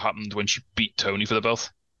reverse of what happened when she beat Toni for the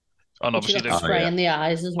belt. And obviously they've spray in the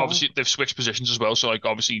eyes as well. Obviously they've switched positions as well. So like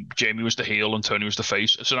obviously Jamie was the heel and Toni was the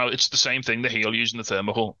face. So now it's the same thing. The heel using the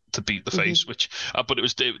turnbuckle to beat the face, which but it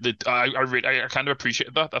was I kind of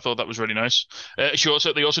appreciated that. I thought that was really nice. They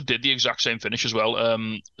also did the exact same finish as well.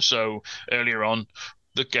 So earlier on,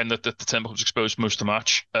 again, the turnbuckle was exposed most of the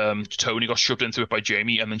match. Toni got shoved into it by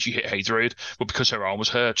Jamie, and then she hit Haterade. But because her arm was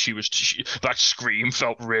hurt, that scream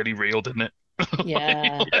felt really real, didn't it?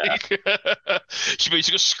 Yeah. She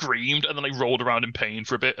basically screamed and then like rolled around in pain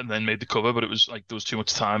for a bit and then made the cover, but it was like there was too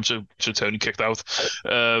much time, so Toni kicked out.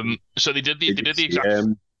 So they did the exact.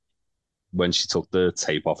 when she took the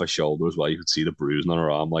tape off her shoulder as well, you could see the bruising on her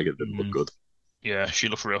arm. Like, it didn't look good. Yeah, she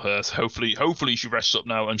looked real hurt. Hopefully she rests up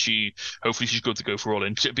now, and hopefully she's good to go for All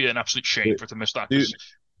In. It'd be an absolute shame for her to miss that.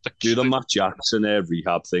 Do the Matt Jackson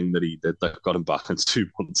rehab thing that he did that got him back in 2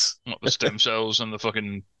 months. The stem cells and the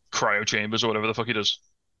fucking cryo chambers or whatever the fuck he does.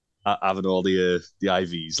 Having all the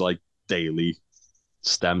IVs like daily,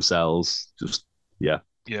 stem cells, just yeah.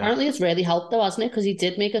 Apparently, it's really helped though, hasn't it? Because he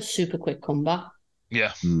did make a super quick comeback.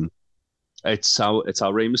 Yeah, it's how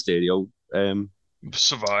Rey Mysterio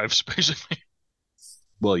survives basically.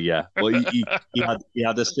 Well, yeah. Well, he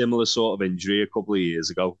had a similar sort of injury a couple of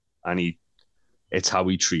years ago, and it's how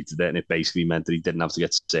he treated it, and it basically meant that he didn't have to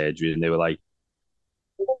get surgery. And they were like,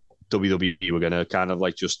 WWE were gonna kind of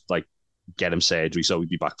like just like get him surgery so he'd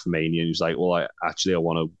be back for Mania. And he was like, well,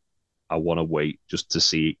 I want to wait just to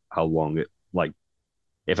see how long it like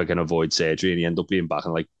if I can avoid surgery. And he ended up being back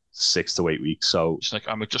in like 6 to 8 weeks. So it's like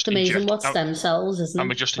I'm just amazing what stem cells, isn't it?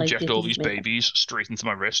 I'm just like, inject all these babies straight into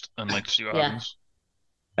my wrist and like see what happens.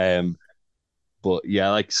 But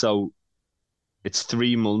yeah, like so, it's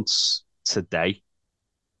 3 months today,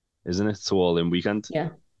 isn't it? To All In weekend.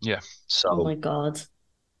 Yeah. So, oh my god,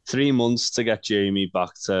 3 months to get Jamie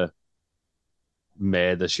back to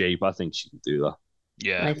murder shape. I think she can do that.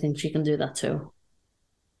 Yeah, I think she can do that too.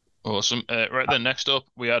 Awesome. Right then, next up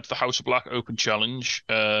we had the House of Black Open Challenge.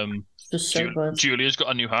 Just so good. Julia's got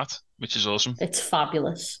a new hat, which is awesome. It's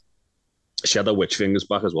fabulous. She had her witch fingers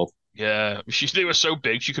back as well. Yeah, they were so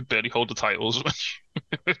big she could barely hold the titles.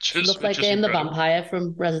 She looked like the vampire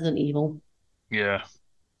from Resident Evil. Yeah.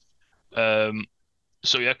 So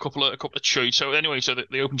yeah, a couple of choice. So anyway, so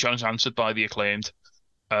the Open Challenge answered by the Acclaimed.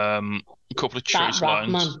 A couple of choice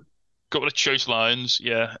lines. Couple of choice lines.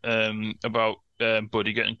 Yeah. About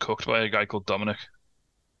Buddy getting cooked by a guy called Dominic.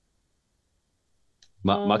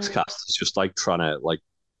 Max Caster is just like trying to like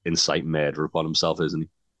incite murder upon himself, isn't he?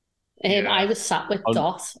 I was sat with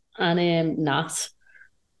Dot and Nat,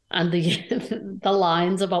 and the the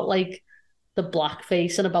lines about like the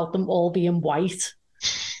blackface and about them all being white,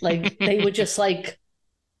 like they were just like,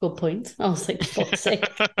 good point. I was like, fuck's sake.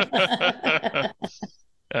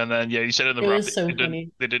 And then he said in the rap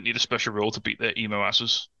they didn't need a special rule to beat their emo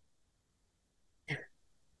asses.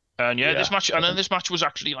 And this match was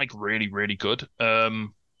actually like really, really good.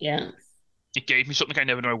 Yeah. It gave me something I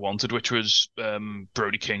never knew I wanted, which was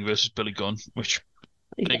Brody King versus Billy Gunn, which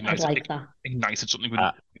ignited something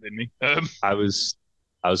within me. I was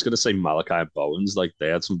going to say Malachi and Bowens, like they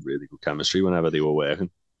had some really good chemistry whenever they were working.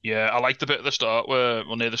 Yeah, I liked the bit at the start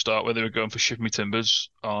near the start where they were going for Shiv Me Timbers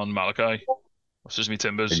on Malachi. Or Me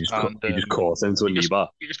Timbers. He just caught into a knee bar.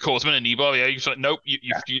 He just caught him in a knee bar, yeah. He was like, nope,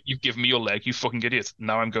 you've given me your leg, you fucking idiot.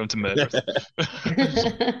 Now I'm going to murder it.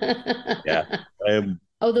 Yeah.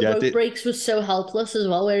 The rope breaks was so helpless as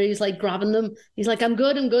well, where he's like grabbing them. He's like, I'm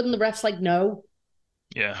good, and the ref's like, no.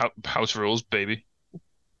 Yeah, house rules, baby.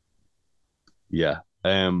 Yeah.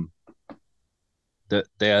 I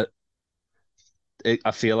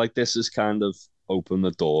feel like this has kind of opened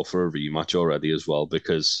the door for a rematch already as well,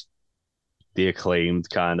 because the Acclaimed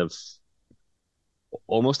kind of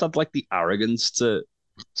almost had like the arrogance to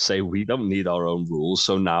say we don't need our own rules,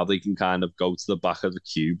 so now they can kind of go to the back of the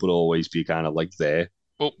queue but always be kind of like there.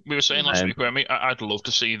 Well, we were saying last week, weren't we? I'd love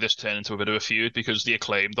to see this turn into a bit of a feud, because the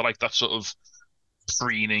Acclaimed, they're like that sort of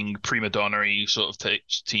preening, prima donna-y sort of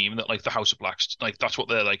team that like the House of Blacks, like that's what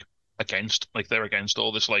they're like against. Like they're against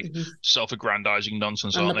all this like self-aggrandizing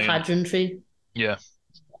nonsense, and aren't the they? Pageantry. Yeah.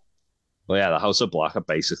 Well, yeah, the House of Black are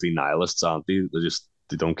basically nihilists, aren't they?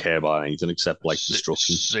 They don't care about anything except like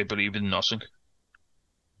destruction. They believe in nothing.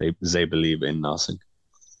 They believe in nothing.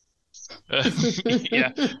 But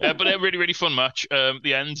a really, really fun match.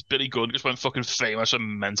 The end, Billy Gunn just went fucking famous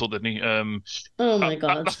and mental, didn't he? Oh my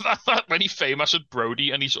god! When he famous at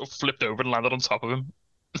Brody and he sort of flipped over and landed on top of him.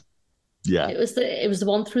 Yeah, it was the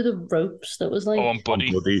one through the ropes that was like on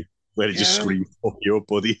Buddy, where he just screamed, "Fuck you,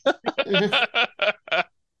 Buddy!"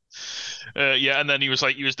 And then he was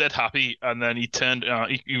dead happy, and then he turned.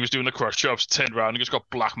 He was doing the cross chops, turned around, and just got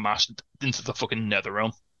black masked into the fucking nether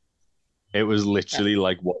realm. It was literally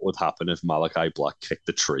like what would happen if Malachi Black kicked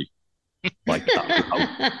the tree. Like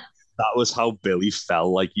that was how Billy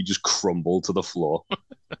fell. Like he just crumbled to the floor.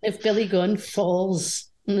 If Billy Gunn falls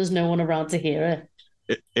and there's no one around to hear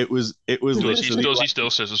it was does he still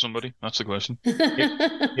scissor somebody? That's the question.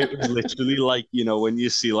 It was literally like, when you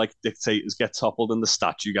see like dictators get toppled and the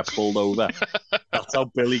statue get pulled over. That's how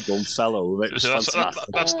Billy Gunn fell over. It was fantastic.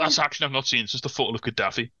 That's action I've not seen since the photo of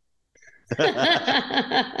Gaddafi.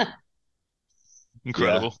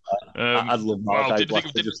 Incredible. Yeah. I'd love Malachi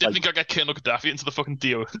Didn't think I'd get Colonel Gaddafi into the fucking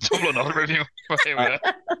Dio double or not review. Here we are.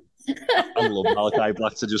 I love Malachi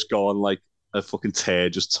Black to just go on like a fucking tear,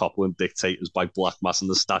 just toppling dictators by black massing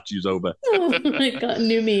the statues over. Oh my God,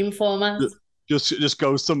 new meme format. Just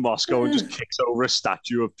goes to Moscow and just kicks over a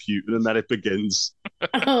statue of Putin, and then it begins.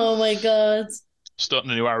 Oh my God.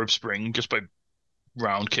 Starting a new Arab Spring just by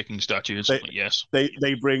round kicking statues. Yes.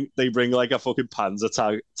 They bring like a fucking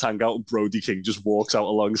Panzer tank out, and Brody King just walks out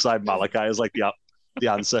alongside Malachi as like the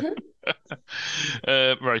answer.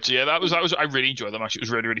 Right, so yeah, that was I really enjoyed the match. It was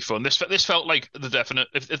really fun. This felt like the definite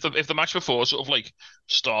if the match before sort of like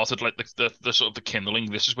started like the sort of the kindling.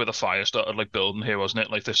 This is where the fire started like building here, wasn't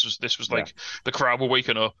it? Like this was like the crowd were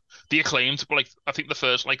waking up. The Acclaimed, like I think the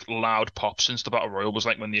first like loud pop since the Battle Royal was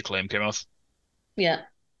like when the Acclaim came out. Yeah.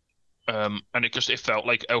 And it felt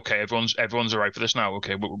like, okay, everyone's all right for this now.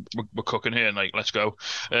 Okay, we're cooking here, and like let's go.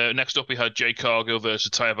 Next up we had Jade Cargill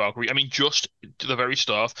versus Taya Valkyrie. I mean, just to the very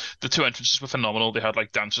start, the two entrances were phenomenal. They had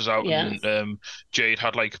like dancers out, and Jade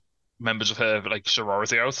had like members of her like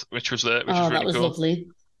sorority out, which was really that was cool. Lovely.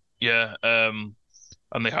 Yeah. And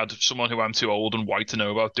they had someone who I'm too old and white to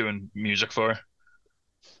know about doing music for her.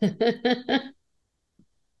 But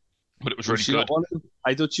it was really good.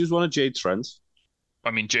 I thought she was one of Jade's friends. I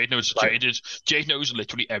mean, Jade knows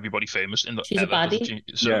literally everybody famous in the. She's a baddie.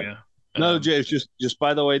 Yeah. No, Jade, just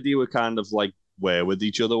by the way, they were kind of like with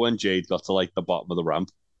each other when Jade got to like the bottom of the ramp.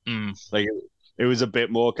 Like it was a bit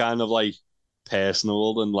more kind of like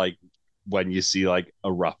personal than like when you see like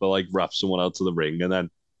a rapper like rap someone out to the ring, and then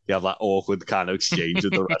you have that awkward kind of exchange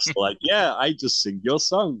with the rest. Like, yeah, I just sing your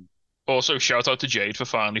song. Also, shout out to Jade for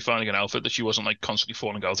finally finding an outfit that she wasn't like constantly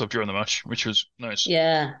falling out of during the match, which was nice.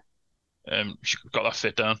 Yeah. She got that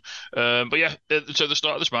fit down. But yeah, so the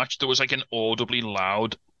start of this match, there was like an audibly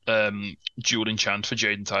loud dueling chant for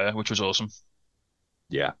Jade and Taya, which was awesome.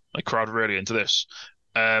 Yeah. Like, crowd really into this.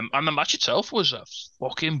 And the match itself was a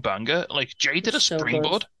fucking banger. Like, Jade did a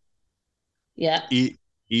springboard. Yeah.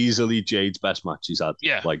 Easily Jade's best match he's had.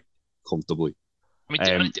 Yeah. Like, comfortably. I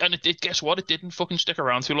mean, and it did, guess what? It didn't fucking stick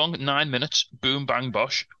around too long. 9 minutes, boom, bang,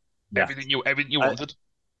 bosh. Yeah. Everything you wanted.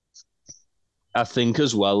 I think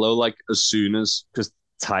as well though, like as soon as because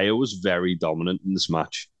Taya was very dominant in this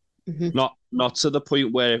match, not to the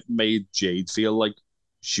point where it made Jade feel like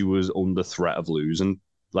she was under threat of losing.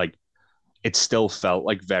 Like it still felt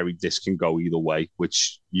like this can go either way,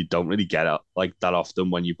 which you don't really get at like that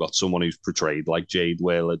often when you've got someone who's portrayed like Jade,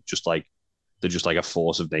 where they're just like a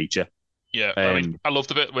force of nature. Yeah, I mean, I loved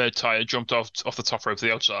the bit where Taya jumped off the top rope to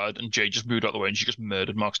the outside, and Jade just moved out of the way, and she just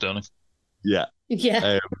murdered Mark Sterling. Yeah.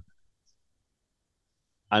 Yeah.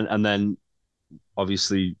 And then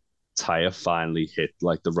obviously Taya finally hit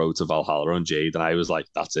like the road to Valhalla on Jade, and I was like,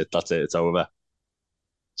 that's it, it's over.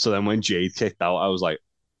 So then when Jade kicked out, I was like,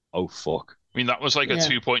 oh fuck. I mean, that was like a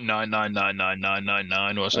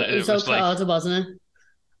 2.9999999, wasn't it? It was so hard, wasn't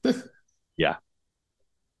it? Yeah.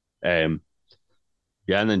 Yeah,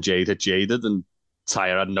 and then Jade had jaded, and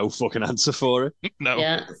Taya had no fucking answer for it. No.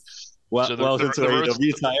 Yeah. Welcome to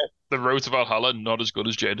AEW, Taya. The road to Valhalla, not as good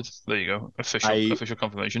as Jaded. There you go. Official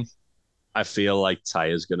confirmation. I feel like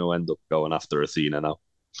Taya's going to end up going after Athena now.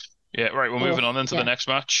 Yeah, right. We're moving on then to the next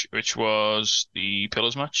match, which was the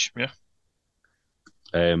Pillars match. Yeah.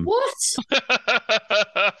 What? Can't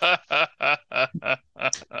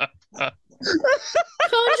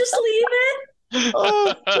just leave it.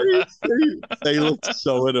 Oh, they looked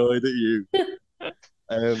so annoyed at you.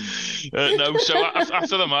 No, so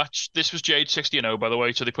after the match, this was Jade 60-0, by the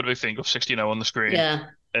way, so they put a big thing of 60-0 on the screen. Yeah.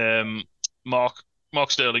 Mark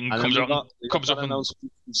Sterling comes up and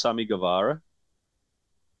Sammy Guevara.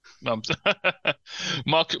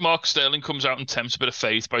 Mark Sterling comes out and tempts a bit of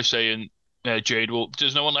faith by saying, Jade,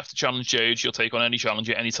 there's no one left to challenge Jade. She'll take on any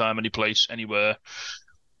challenger, anytime, any place, anywhere.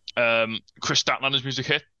 Chris Statlander's music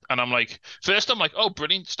hit, and I'm like, oh,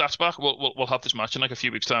 brilliant, Stats back. We'll have this match in like a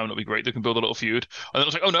few weeks' time. It'll be great. They can build a little feud. And then I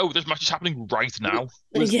was like, oh no, this match is happening right now.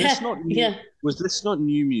 Was this not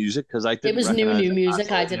new music? Because it was new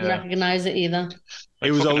music. I didn't recognize it either.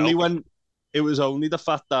 It was only the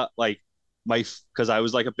fact that like because I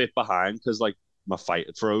was like a bit behind because like my fight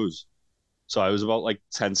had froze, so I was about like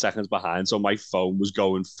 10 seconds behind. So my phone was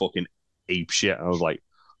going fucking ape shit. And I was like,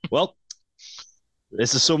 well.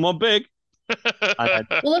 This is someone big.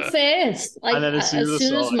 Well, at first, like as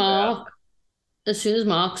soon as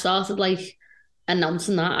Mark started like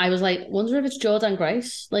announcing that, I was like, wonder if it's Jordan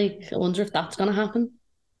Grace. Like, I wonder if that's gonna happen.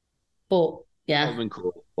 But yeah, that would have been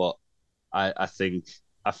cool. But I feel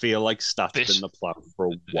like Stats been the plan for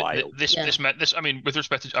a while. This meant this. I mean, with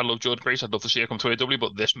respect to, I love Jordan Grace. I'd love to see her come to AEW,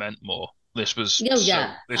 but this meant more. This was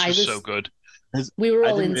so good. We were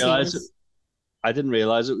all in tears. I didn't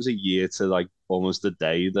realize it was a year to like almost the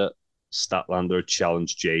day that Statlander had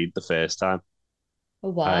challenged Jade the first time, Oh,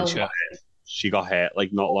 and then wow. she got hurt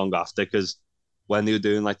like not long after because when they were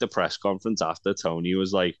doing like the press conference after, Tony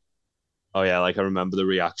was like, "Oh yeah, like I remember the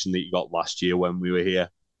reaction that you got last year when we were here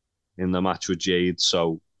in the match with Jade."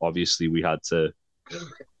 So obviously we had to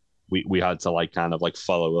like kind of like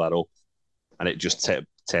follow that up, and it just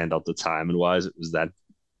turned out the timing wise it was then.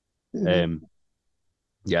 Mhm.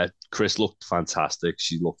 Yeah, Chris looked fantastic.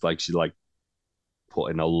 She looked like she like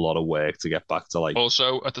put in a lot of work to get back to like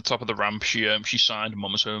Also, at the top of the ramp, she signed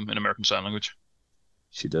Mama's Home in American Sign Language.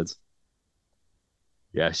 she did.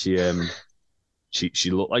 Yeah, she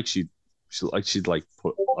looked like she looked like she'd like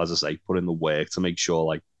put, as I say, put in the work to make sure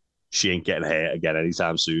like she ain't getting hurt again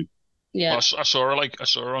anytime soon. Well, Yeah. I saw her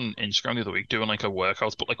on Instagram the other week doing like a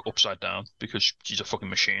workout, but like upside down because she's a fucking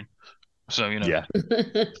machine. So Yeah.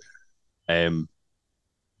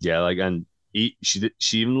 Yeah, like and she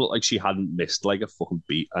even looked like she hadn't missed like a fucking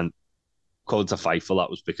beat. And according to Fightful, that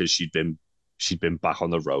was because she'd been back on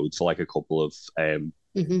the road for like a couple of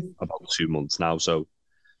Mhm. about 2 months now. So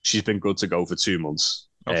she's been good to go for 2 months.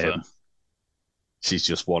 fair. She's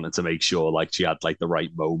just wanted to make sure like she had like the right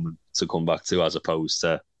moment to come back to, as opposed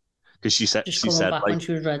to because Just she coming said back like when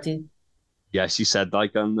she was ready. yeah, she said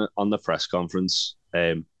like on the press conference,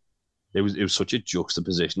 it was such a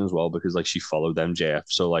juxtaposition as well because like she followed MJF,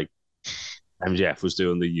 so like MJF was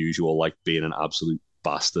doing the usual like being an absolute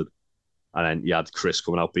bastard, and then you had Chris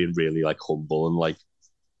coming out being really like humble and like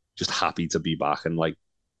just happy to be back, and like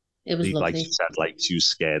It was like she lovely. said like she was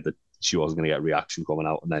scared that she wasn't going to get a reaction coming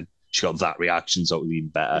out, and then she got that reaction, so it was even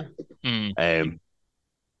better.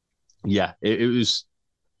 Yeah, it was.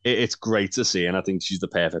 It's great to see, and I think she's the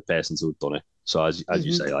perfect person to have done it. So as you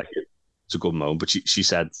Mhm. say, like it's a good moment. But she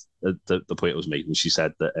said the point I was making. She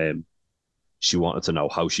said that she wanted to know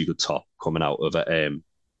how she could top coming out of a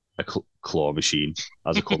claw machine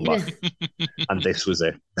as a comeback, and this was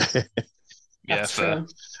it. Yeah, That's fair.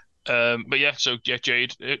 true. But yeah, so yeah,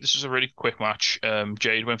 Jade. This was a really quick match.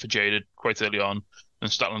 Jade went for Jaded quite early on, and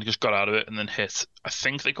Statland just got out of it and then hit. I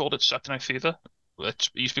think they called it Saturday Night Fever. It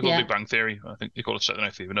used to be called Big Yeah. Bang Theory. I think they call it Saturday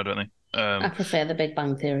Night Fever now, don't they? I prefer the Big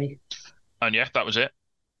Bang Theory. And yeah, that was it.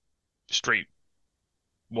 Straight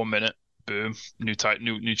 1 minute, boom, new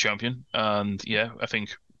champion. And yeah, I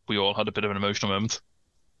think we all had a bit of an emotional moment.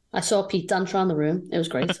 I saw Pete dance around the room. It was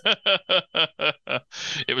great.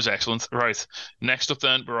 It was excellent. Right. Next up,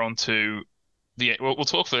 then we're on to we'll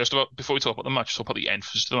talk first about before we talk about the match. Talk about the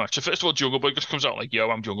entrance to the match. So first of all, Jungle Boy just comes out like, "Yo,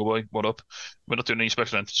 I'm Jungle Boy. What up? We're not doing any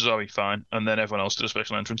special entrances, are we? Fine." And then everyone else did a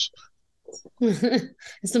special entrance.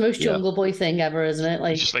 It's the most Yeah. Jungle Boy thing ever, isn't it? It's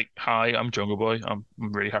Like, just like, "Hi, I'm Jungle Boy. I'm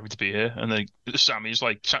really happy to be here." And then Sammy's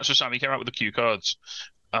like, so Sammy came out with the cue cards,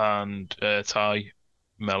 and Ty,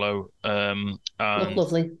 Mello, look and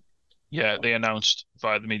lovely. yeah, they announced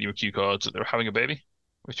via the media cue cards that they were having a baby,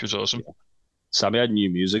 which was awesome. Sammy had new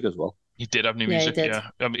music as well, He did have new Yeah, he music, did.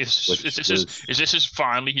 yeah. which Is was this is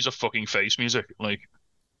finally he's a fucking face music? Like,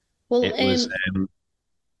 Well, it was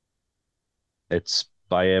it's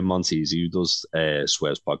by Montesi who does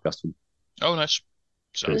Swear's podcast. oh, nice.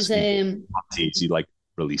 it So was, Montesi like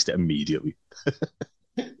released it immediately.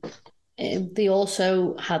 they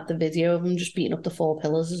also had the video of him just beating up the four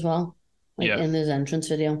pillars as well, like yeah, in his entrance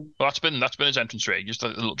video. well, that's been his entrance for ages,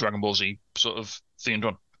 like the little Dragon Ball Z sort of themed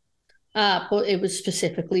one. But it was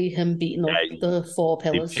specifically him beating up Yeah, the four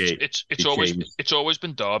pillars. It's always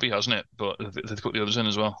been Darby, hasn't it? But they've put the others in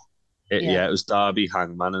as well. Yeah. It was Darby,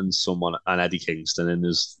 Hangman, and someone, and Eddie Kingston in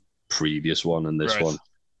his previous one, and this Right. one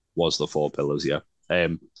was the Four Pillars. Yeah.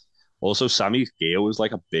 Also, Sammy's gear was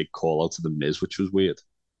like a big call out to the Miz, which was weird.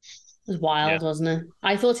 It was wild, Yeah. wasn't it?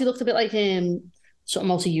 I thought he looked a bit like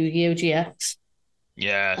something out of Yu-Gi-Oh! GX. That's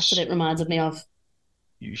Yes, what it reminded me of.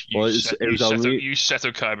 Well, you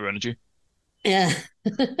Seto Kaiba energy. Yeah.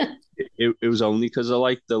 It was only because of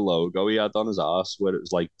like the logo he had on his ass, where it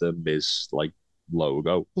was like the Miz like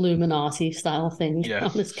logo. Illuminati style thing Yeah.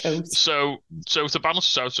 on his coat. So to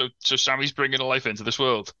balance this out, so Sammy's bringing a life into this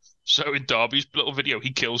world. So in Darby's little video,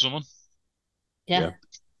 he kills someone. Yeah.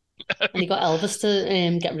 And he got Elvis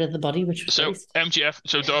to get rid of the body, which was So great.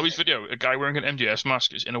 so Darby's video, a guy wearing an MGS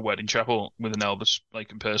mask is in a wedding chapel with an Elvis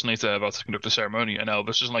like impersonator about to conduct a ceremony, and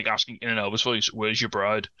Elvis is like asking in an Elvis voice, "Where's your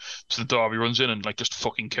bride?" So the Darby runs in and like just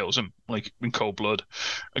fucking kills him like in cold blood.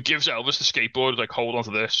 It gives Elvis the skateboard, like hold on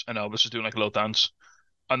to this, and Elvis is doing like a little dance.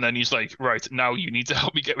 And then he's like, "Right, now you need to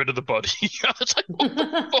help me get rid of the body." It's like, what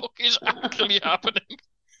the fuck is actually happening?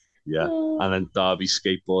 Yeah. And then Darby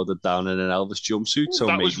skateboarded down in an Elvis jumpsuit, so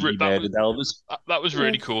That maybe was he that murdered Elvis. That was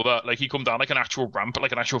really cool. That like he come down like an actual ramp,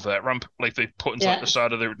 like an actual vert ramp, like they put into like Yeah. the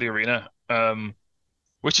side of the arena.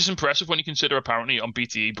 Which is impressive when you consider apparently on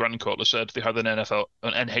BTE, Brandon Cutler said they had an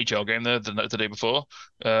NHL game there the day before.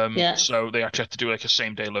 Yeah. So they actually had to do like a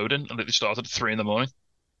same day loading, and they started at 3 in the morning.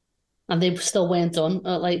 And they still weren't done.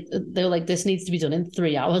 Like they were like, this needs to be done in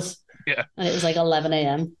 3 hours. Yeah. And it was like 11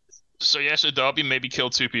 a.m. So yeah, so Darby maybe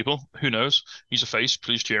killed 2 people. Who knows? He's a face.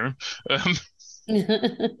 Please cheer him.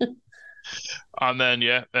 And then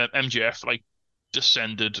yeah, MJF like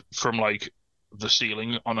descended from like the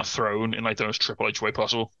ceiling on a throne in like the most Triple H way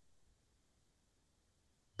possible.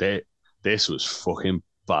 This was fucking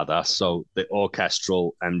badass. So the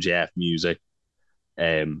orchestral MJF music,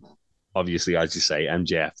 obviously, as you say,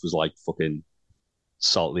 MJF was like fucking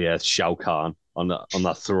salt of the earth Shao Kahn on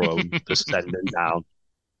that throne descending down.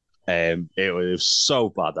 It was so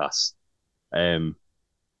badass.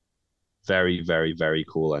 Very, very, very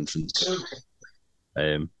cool entrance.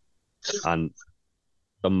 And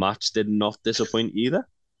the match did not disappoint either.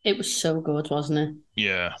 It was so good, wasn't it?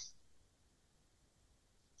 Yeah.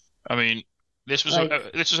 I mean, this was a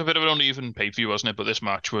bit of an uneven pay-per-view, wasn't it? But this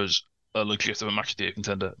match was a legitimate match of the year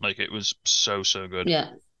contender. Like it was so good.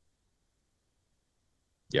 Yeah.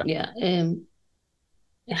 Yeah. Yeah.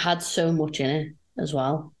 It had so much in it as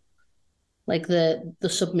well. Like the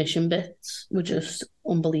submission bits were just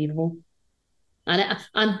unbelievable. And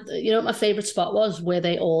you know what my favourite spot was? Where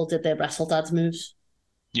they all did their Wrestle Dads moves.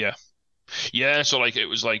 Yeah. Yeah, so like it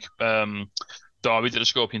was like Darby did a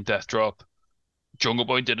Scorpion Death Drop. Jungle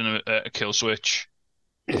Boy did a kill switch.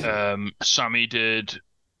 Sammy did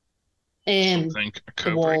something, a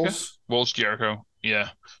code breaker. Walls Jericho, yeah.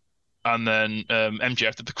 And then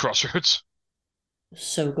MJF did the Crossroads.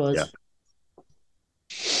 So good.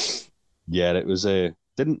 Yeah, it was a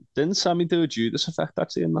didn't Sammy do a Judas effect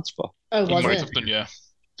actually in that spot? Oh, he was might it? have done, yeah.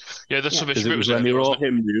 Yeah, the submission bit it was was when they earlier, were all wasn't it?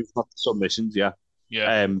 him moves, not the submissions, yeah.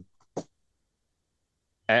 Yeah.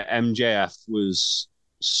 MJF was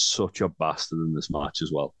such a bastard in this match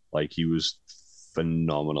as well. Like he was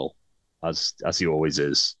phenomenal, as he always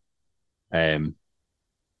is.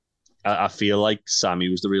 I feel like Sammy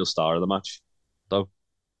was the real star of the match, though.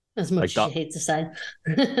 As much as you hate to say.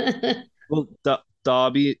 Well,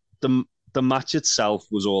 Darby, the match itself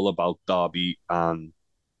was all about Darby and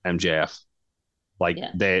MJF. Like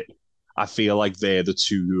I feel like they're the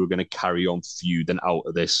two who are going to carry on feuding out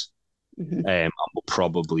of this. Mm-hmm. And we're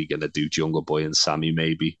probably going to do Jungle Boy and Sammy,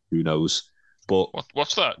 maybe. Who knows? But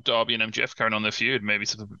what's that? Darby and MJF carrying on their feud, maybe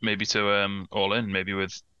to All In, maybe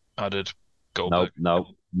with added Goldberg.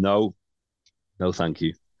 No, thank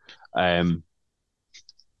you.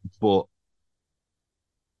 But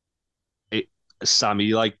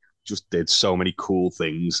Sammy like just did so many cool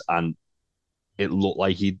things, and it looked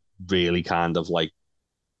like he really kind of like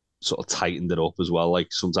sort of tightened it up as well.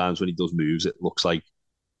 Like sometimes when he does moves, it looks like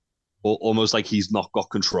almost like he's not got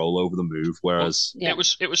control over the move. Whereas it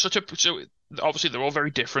was such a so obviously they're all very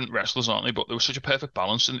different wrestlers, aren't they? But there was such a perfect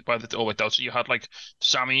balance by the all the way down. So you had like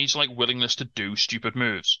Sammy's like willingness to do stupid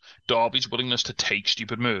moves, Darby's willingness to take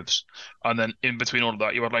stupid moves, and then in between all of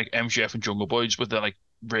that, you had like MJF and Jungle Boys with their like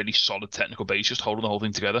really solid technical base, just holding the whole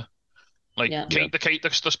thing together. Like the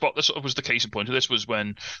spot that sort of was the case in point of this was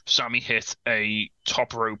when Sammy hit a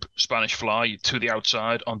top rope Spanish fly to the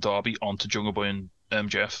outside on Darby onto Jungle Boy and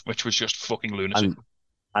MJF, which was just fucking lunacy.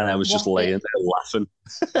 And I was just laying there laughing.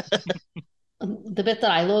 The bit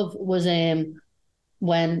that I love was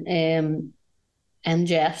when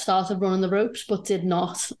MJF started running the ropes but did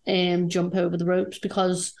not jump over the ropes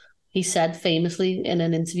because he said famously in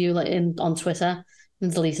an interview on Twitter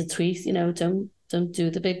in deleted tweet, you know, don't do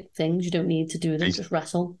the big things. You don't need to do them. Just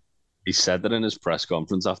wrestle. He said that in his press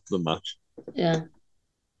conference after the match. Yeah.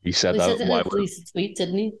 He said that. He said in a deleted tweet,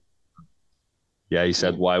 didn't he? Yeah, he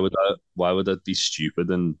said, why would that be stupid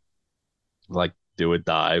and like do a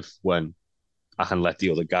dive when I can let the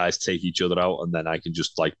other guys take each other out and then I can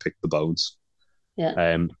just like pick the bones.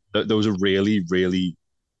 Yeah. There was a really, really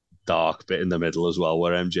dark bit in the middle as well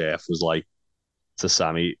where MJF was like to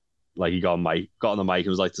Sammy, like he got on the mic and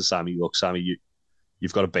was like to Sammy, look, Sammy,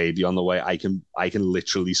 you've got a baby on the way. I can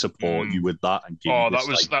literally support you with that and give you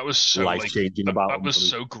this, that was so life-changing that was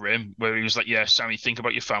so grim. Where he was like, "Yeah, Sammy, think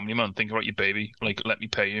about your family, man. Think about your baby. Like, let me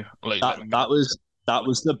pay you." Like that was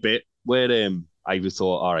the bit where I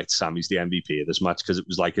thought, all right, Sammy's the MVP of this match because it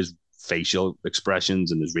was like his facial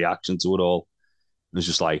expressions and his reaction to it all. It was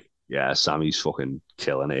just like, yeah, Sammy's fucking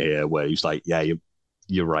killing it here. Where he's like, yeah,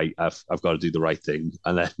 you're right. I've got to do the right thing,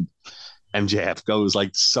 and then MJF goes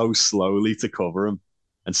like so slowly to cover him.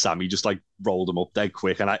 And Sammy just like rolled him up dead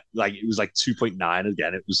quick, and it was like 2.9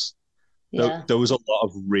 again. It was there was a lot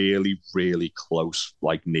of really, really close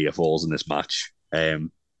like near falls in this match,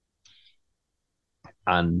 and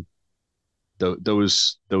there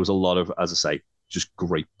was a lot of, as I say, just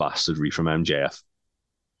great bastardry from MJF.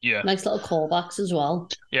 Yeah, Nice little callbacks as well.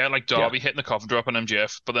 yeah, like Darby hitting the coffin drop on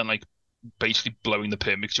MJF, but then like basically blowing the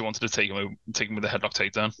pin because he wanted to take him with a headlock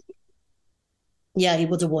takedown. Yeah, he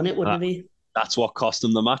would have won it, wouldn't he? That's what cost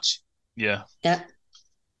him the match. Yeah. Yeah.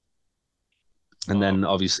 And then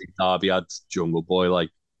obviously Darby had Jungle Boy like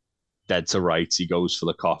dead to rights. He goes for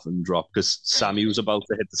the coffin drop because Sammy was about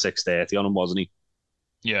to hit the 630 on him, wasn't he?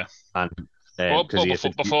 Yeah. And well,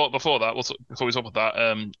 before that, before we talk about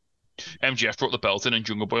that, MGF brought the belt in and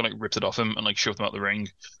Jungle Boy like ripped it off him and like shoved him out the ring.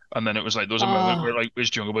 And then it was like there was a moment where like, is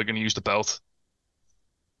Jungle Boy going to use the belt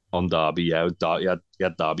on Darby? Yeah, he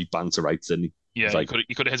had Darby banged to rights, didn't he? Yeah, like,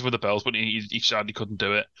 he could have hit him with the belt, but he sadly couldn't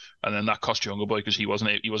do it. And then that cost Jungle Boy because he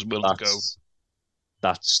wasn't willing to go.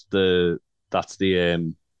 That's the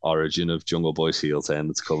origin of Jungle Boy's heel turn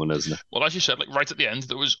that's coming, isn't it? Well, as you said, like right at the end,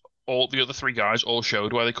 there was all the other three guys all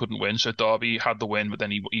showed why they couldn't win. So Darby had the win, but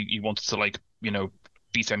then he wanted to like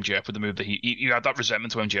beat MJF with the move that he had that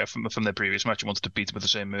resentment to MJF from their previous match. He wanted to beat him with the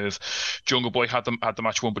same move. Jungle Boy had the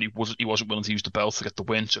match won, but he wasn't willing to use the belt to get the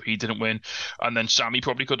win, so he didn't win. And then Sammy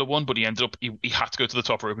probably could have won, but he ended up he had to go to the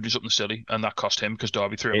top rope and do something silly, and that cost him because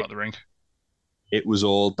Darby threw him out the ring. It was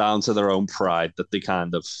all down to their own pride that they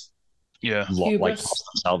kind of like cost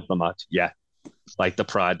themselves the match. Yeah, like the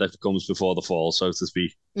pride that comes before the fall, so to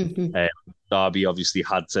speak. Mm-hmm. Darby obviously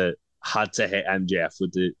had to hit MJF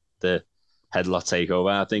with the headlock takeover.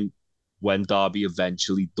 And I think when Darby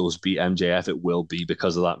eventually does beat MJF, it will be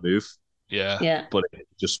because of that move. Yeah. But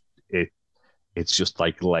it's just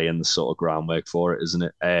like laying the sort of groundwork for it, isn't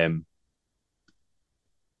it?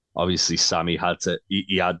 Obviously Sammy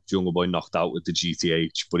he had Jungle Boy knocked out with the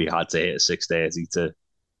GTH, but he had to hit a 630 to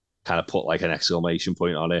kind of put like an exclamation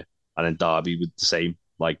point on it. And then Darby with the same,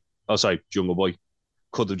 Jungle Boy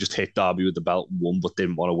could have just hit Darby with the belt and won, but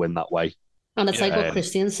didn't want to win that way. And it's like what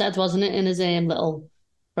Christian said, wasn't it, in his little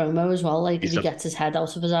promo as well? Like, if he gets his head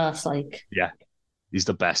out of his ass, like... Yeah, he's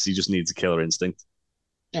the best. He just needs a killer instinct.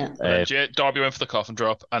 Yeah. Darby went for the coffin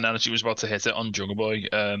drop, and then as he was about to hit it on Jungle Boy,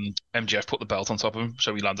 MJF put the belt on top of him,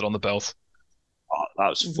 so he landed on the belt. Oh, that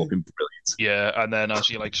was fucking brilliant. Yeah, and then as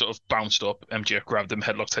he like sort of bounced up, MJF grabbed him,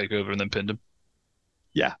 headlock takeover, and then pinned him.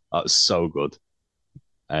 Yeah, that was so good.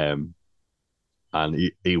 And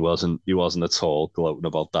he wasn't at all gloating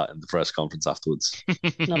about that in the press conference afterwards.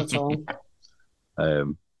 Not at all.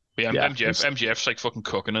 MJF's like fucking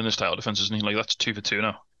cooking in his title defense, isn't he? Like that's 2 for 2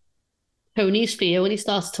 now. Tony's fear when he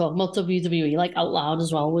starts talking about WWE like out loud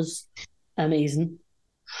as well was amazing.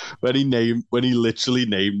 When he literally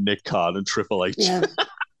named Nick Khan and Triple H. Yeah.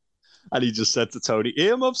 And he just said to Tony,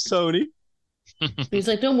 "Earmuffs, Tony." He's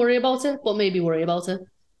like, "Don't worry about it, but maybe worry about it."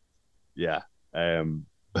 Yeah.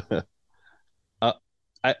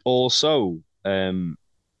 I also I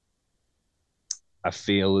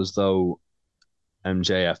feel as though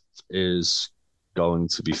MJF is going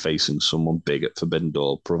to be facing someone big at Forbidden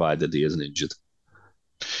Door, provided he isn't injured.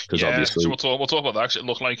 Because obviously, so we'll talk about that. Cause it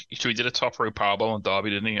looked like he did a top rope powerbomb on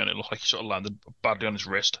Darby, didn't he? And it looked like he sort of landed badly on his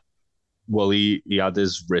wrist. Well, he had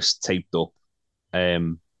his wrist taped up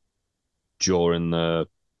during the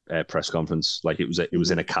press conference, like it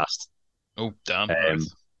was in a cast. Oh damn!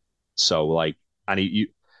 So like, and he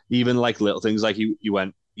even like little things like he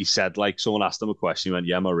said like someone asked him a question, he went,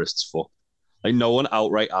 "Yeah, my wrist's fucked." Like no one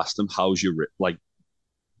outright asked him, "How's your wrist? Like,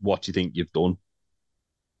 what do you think you've done?"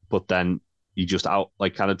 But then he just kind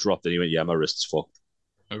of dropped it. He went, "Yeah, my wrist's fucked."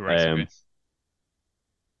 Oh, right.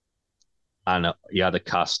 And he had a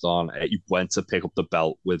cast on. He went to pick up the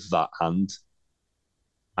belt with that hand,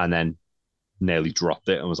 and then nearly dropped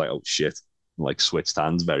it and was like, "Oh shit!" And, like switched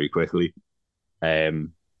hands very quickly.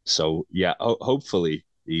 So yeah, hopefully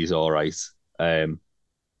he's all right. And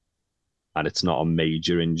it's not a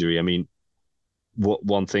major injury. I mean,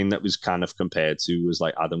 one thing that was kind of compared to was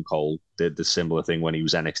like Adam Cole did the similar thing when he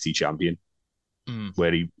was NXT champion,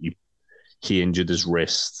 where he injured his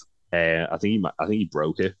wrist. I think he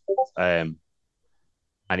broke it. And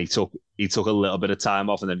he took a little bit of time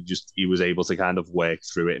off, and then he was able to kind of work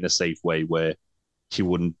through it in a safe way where he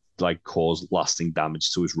wouldn't like cause lasting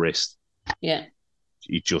damage to his wrist. Yeah.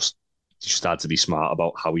 He just had to be smart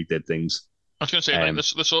about how he did things. I was going to say, like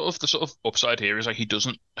the sort of upside here is like he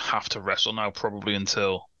doesn't have to wrestle now, probably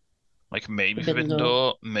until like maybe Forbidden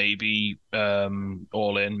Door, maybe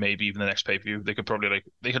All In, maybe even the next pay-per-view. They could probably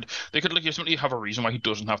they could legitimately have a reason why he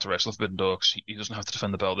doesn't have to wrestle Forbidden Door because he doesn't have to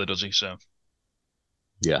defend the belt there, does he? So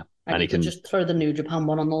yeah, and he can just throw the New Japan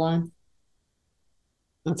one on the line.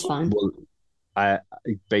 That's fine. Well,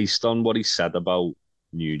 based on what he said about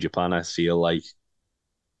New Japan, I feel like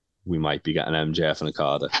we might be getting MJF and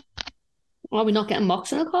Okada. Are we not getting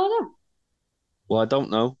Mox and Okada? Well, I don't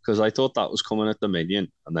know because I thought that was coming at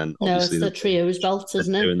Dominion, and then No, obviously it's the trios belt,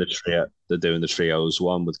 isn't it? they're doing the trios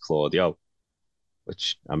one with Claudio,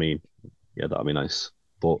 which I mean, yeah, that'd be nice.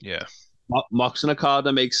 But Yeah. Mox and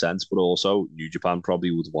Okada makes sense, but also New Japan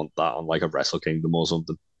probably would want that on like a Wrestle Kingdom or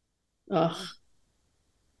something. Oh,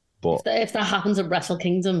 But if that happens at Wrestle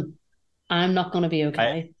Kingdom, I'm not going to be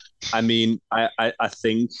okay. I mean, I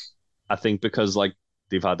think because like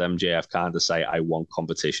they've had MJF kind of say, I want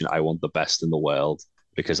competition, I want the best in the world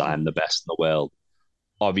because I'm the best in the world.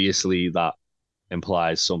 Obviously, that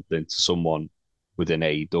implies something to someone within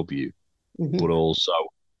AEW, but also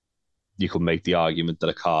you could make the argument that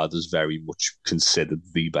Okada is very much considered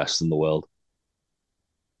the best in the world.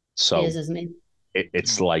 So He is, isn't he?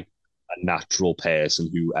 It's like a natural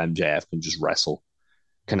person who MJF can just wrestle,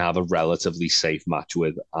 can have a relatively safe match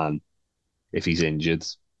with, and if he's injured,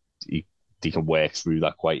 he can work through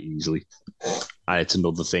that quite easily. And it's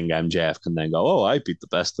another thing MJF can then go, oh, I beat the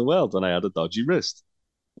best in the world and I had a dodgy wrist.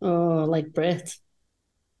 Oh, like Brit.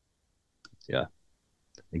 Yeah,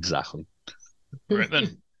 exactly. Right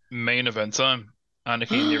then, main event time.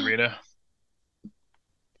 Anarchy in the arena.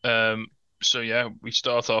 So yeah, we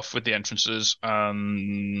start off with the entrances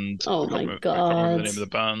and Oh I my can't remember the God. name of the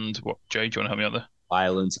band. What, Jay, do you want to help me out there?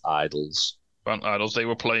 Violent Idols. Band Idols. They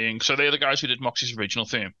were playing. So they're the guys who did Moxie's original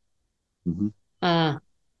theme. Ah,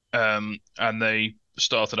 And they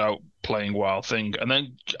started out playing Wild Thing, and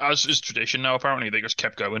then, as is tradition now, apparently they just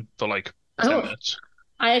kept going for like 10 minutes.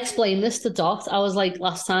 I explained this to Dot. I was like,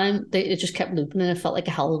 last time it just kept looping, and it felt like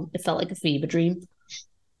a fever dream.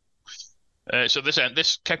 So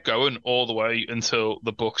this kept going all the way until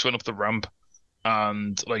the Bucks went up the ramp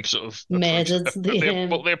and like sort of Murdered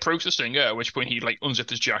they approached the Stinger, at which point he like unzipped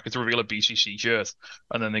his jacket to reveal a BCC shirt,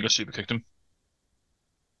 and then they just super kicked him.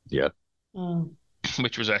 Yeah. Oh.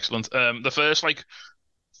 Which was excellent. The first like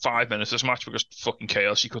 5 minutes of this match was just fucking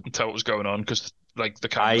chaos. You couldn't tell what was going on because like the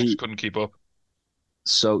cameras just couldn't keep up.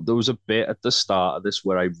 So there was a bit at the start of this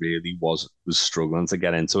where I really was struggling to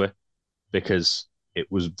get into it because it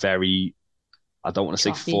was very, I don't want to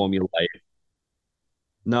say formulaic.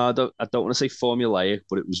 No, I don't want to say formulaic,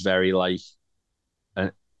 but it was very like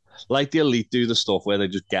the Elite do the stuff where they're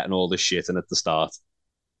just getting all the shit in at the start.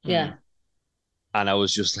 Yeah. And I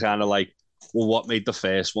was just kind of like, well, what made the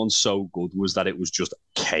first one so good was that it was just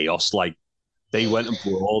chaos. Like they went and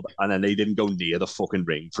brawled and then they didn't go near the fucking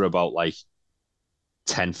ring for about like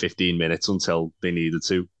 10, 15 minutes until they needed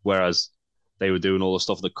to. Whereas they were doing all the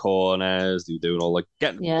stuff in the corners, they were doing all like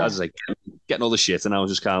getting all the shit. And I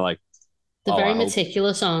was just kind of like, they're very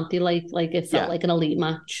meticulous, aren't they? Like it felt like an Elite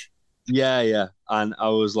match. Yeah. And I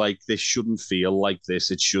was like, this shouldn't feel like this.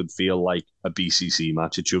 It should feel like a BCC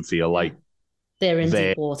match. It should feel like they're in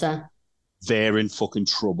deep water. They're in fucking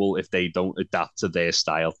trouble if they don't adapt to their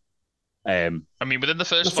style. I mean, within the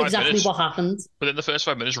first 5 minutes, exactly what happened. Within the first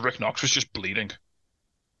 5 minutes, Rick Knox was just bleeding.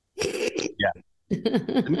 Yeah.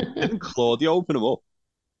 Didn't Claudio open him up?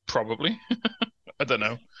 Probably. I don't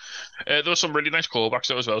know. There were some really nice callbacks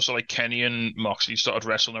though as well. So like Kenny and Moxley started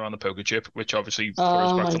wrestling around the poker chip, which obviously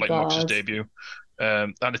throws back to like Mox's debut.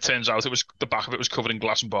 And it turns out the back of it was covered in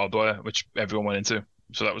glass and barbed wire, which everyone went into.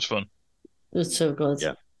 So that was fun. It was so good.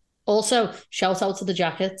 Yeah. Also, shout out to the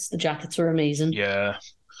jackets. The jackets were amazing. Yeah.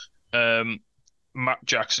 Matt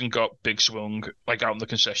Jackson got big swung like out in the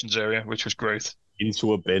concessions area, which was great.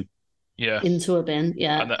 Into a bin. Yeah. Into a bin,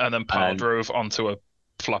 yeah. And then power drove onto a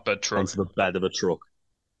flatbed truck. Onto the bed of a truck.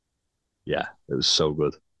 Yeah, it was so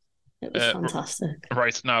good. It was fantastic.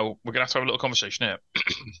 Right, now we're going to have a little conversation here.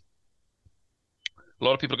 A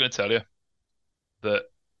lot of people are going to tell you that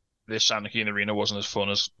this Anarchy in the Arena wasn't as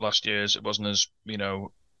fun as last year's. It wasn't as,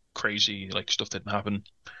 crazy, like stuff didn't happen.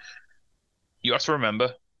 You have to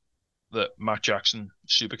remember that Matt Jackson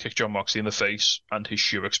super kicked John Moxley in the face and his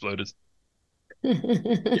shoe exploded.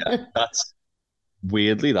 Yeah, that's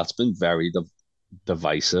been very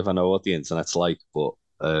divisive. I know what the internet's like, but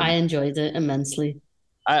I enjoyed it immensely.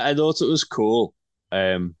 I thought it was cool.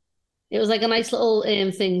 It was like a nice little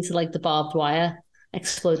thing to like the barbed wire,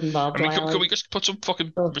 exploding barbed wire. Can we just put some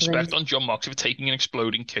fucking respect on John Moxley for taking an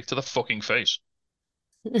exploding kick to the fucking face?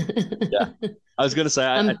 Yeah, I was gonna say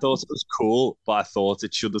I thought it was cool, but I thought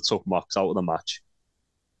it should have took Mox out of the match.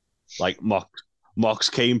 Like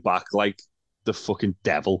Mox came back like the fucking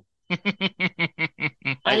devil.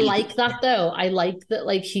 I like that though. I like that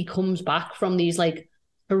like he comes back from these like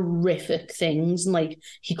horrific things and like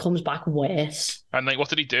he comes back worse. And like what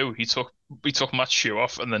did he do? He took Matt's shoe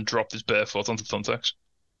off and then dropped his bare foot onto thumbtacks.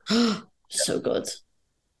 So good.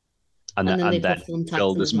 And then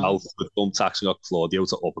filled his mouth with thumbtacks and got Claudio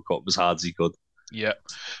to uppercut him as hard as he could. Yeah.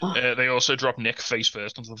 They also dropped Nick face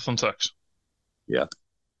first onto the thumbtacks. Yeah.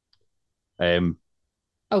 Um,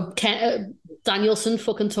 Oh, Danielson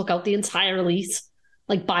fucking took out the entire elite,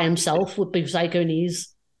 like by himself with big psycho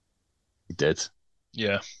knees. he did.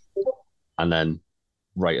 Yeah. And then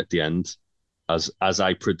right at the end, as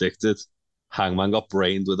I predicted, Hangman got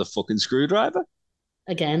brained with a fucking screwdriver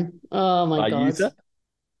Again. Oh my by God. Yuta.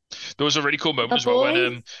 There was a really cool moment A as well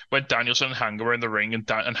boy. when Danielson and Hanger were in the ring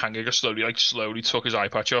and Hanger just slowly took his eye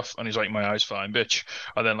patch off and he's like, "My eye's fine, bitch,"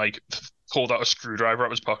 and then like pulled out a screwdriver out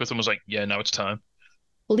of his pocket and was like, "Yeah, now it's time."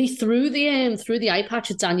 Well, he threw the eye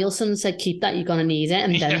patch at Danielson and said, "Keep that, you're gonna need it,"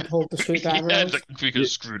 and Yeah, then pulled the screwdriver yeah, out. like,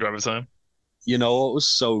 because screwdriver time. You know what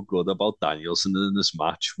was so good about Danielson in this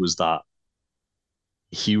match was that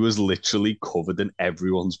he was literally covered in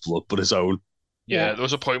everyone's blood but his own. Yeah, Yeah. there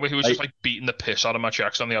was a point where he was Like, just like beating the piss out of Matt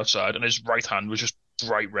Jackson on the outside, and his right hand was just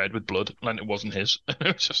bright red with blood, and it wasn't his.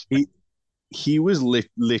 It was just he was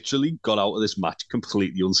literally got out of this match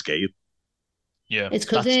completely unscathed. yeah, It's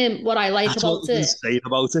because That's what I like that's what about was it, insane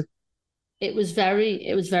about it. it was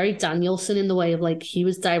very Danielson in the way of like he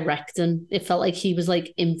was directing. It felt like he was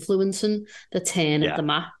like influencing the turn of Yeah. the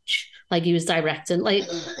match. Like he was directing. Like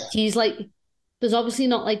he's like there's obviously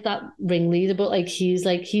not like that ringleader, but like he's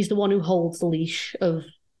the one who holds the leash of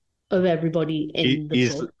everybody in the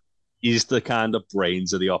He's club. he's the kind of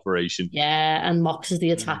brains of the operation. Yeah, and Mox is the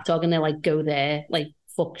attack dog, and they're like, go there, like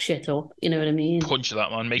fuck shit up. You know what I mean? punch that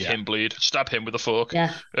man, make Yeah. him bleed, stab him with a fork.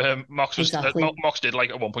 Yeah, exactly. Mox did like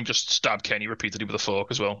at one point just stab Kenny repeatedly with a fork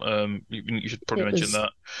as well. You should probably It mention was that.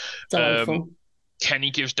 delightful. Kenny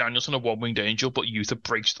gives Danielson a one-winged angel, but Uther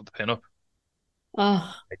breaks the pin up.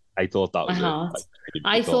 Oh, I thought that my was it. heart.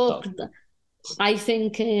 I I thought thought, I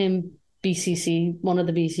think BCC, one of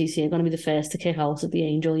the BCC, are going to be the first to kick out at the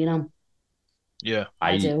Angel. You know, Yeah,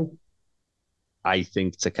 I I do. I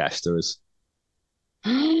think Takeshita is.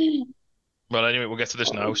 well, anyway, we'll get to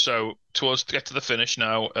this now. So, to get to the finish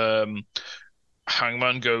now,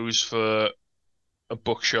 Hangman goes for a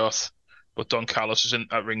buckshot, but Don Callis is in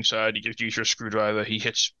at ringside. He gives Uther a screwdriver. He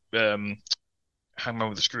hits Hangman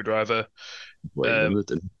with a screwdriver.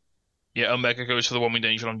 Yeah, Omega goes for the one-winged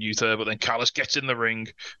angel on Uther, but then Callis gets in the ring.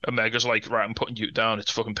 Omega's like, right, I'm putting Uther down.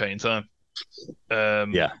 It's fucking pain time.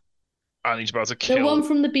 Yeah. And he's about to No one kill.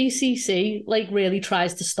 from the BCC like really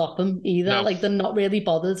tries to stop him either. No. Like they're not really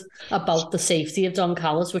bothered about the safety of Don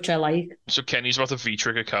Callis, which I like. So Kenny's about to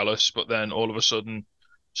V-trigger Callis, but then all of a sudden,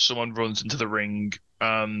 someone runs into the ring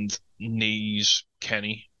and knees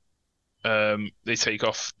Kenny. They take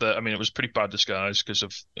off I mean, it was pretty bad disguise because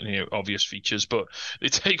of obvious features, but they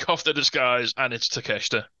take off the disguise and it's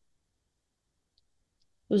Takeshita. It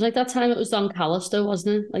was like that time it was Don Callis though,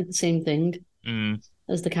 wasn't it? Like the same thing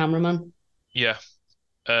as the cameraman. Yeah.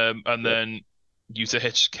 And then Yuta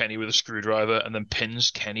hits Kenny with a screwdriver and then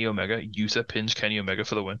pins Kenny Omega. Yuta pins Kenny Omega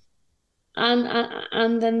for the win.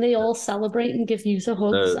 And then they all celebrate and give Yuta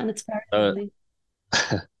hugs, and it's very lovely.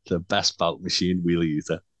 The best bout machine, Wheeler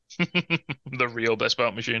Yuta. The real best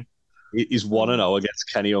bout machine. He's 1-0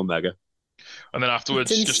 against Kenny Omega. And then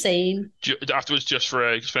afterwards, it's insane. Just for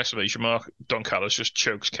an exclamation mark, Don Callis just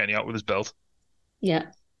chokes Kenny out with his belt. Yeah.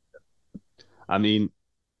 I mean,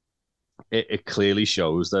 it clearly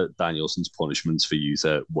shows that Danielson's punishments for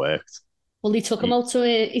Yuta worked. Well, he took him out to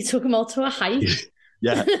a hike.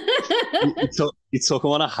 Yeah, he took him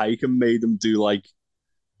on a hike and made him do like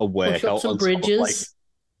a workout on bridges.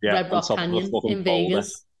 Red Rock Canyon in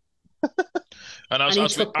Vegas. And he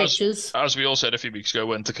took pictures. As we all said a few weeks ago,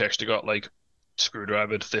 when Takeshita got like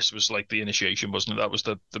screwdrivered, this was like the initiation, wasn't it? That was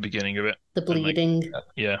the beginning of it. The bleeding. And,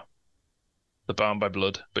 yeah. The bound by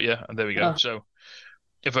blood. But yeah, and there we go. Oh. So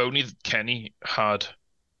if only Kenny had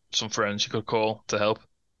some friends he could call to help.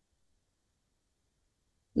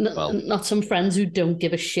 Not some friends who don't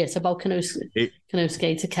give a shit about Konosuke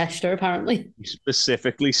Takeshita, apparently. He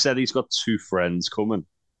specifically said he's got 2 friends coming.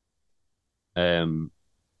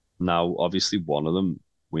 Now, obviously, one of them,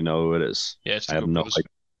 we know who it is. Yeah, it's I have no idea.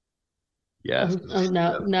 Yeah. Oh,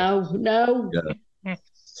 no. Yeah.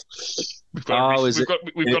 We've got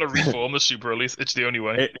to reform the Super Elite. It's the only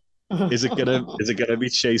way. Is it gonna be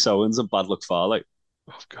Chase Owens and Bad Luck Fale?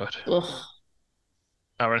 Oh God. Ugh.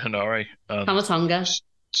 Aaron Hanare and Kamatonga.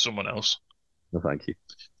 Someone else. No, thank you.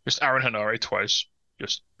 Just Aaron Hanare twice.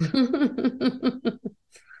 Just. So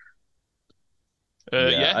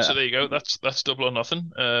there you go. That's double or nothing.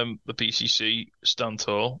 The BCC stand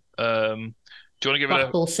tall. Do you want to give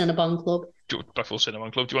Blackpool Cinnabon Club? Blackpool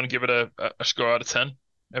Cinnabon Club. Do you want to give it a score out of 10,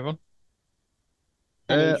 everyone?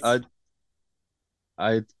 I'd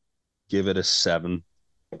give it a 7.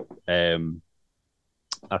 I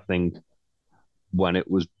think when it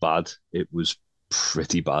was bad, it was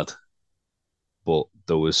pretty bad. But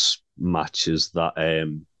there was matches that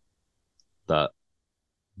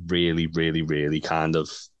really, really, really kind of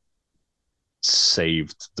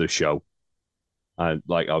saved the show. And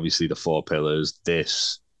like obviously the Four Pillars,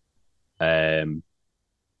 um,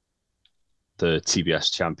 the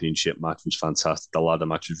TBS Championship match was fantastic. The ladder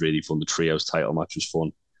match was really fun. The trios title match was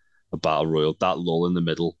fun. The battle royal, that lull in the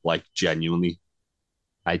middle, like genuinely,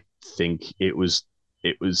 I think it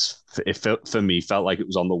felt for me felt like it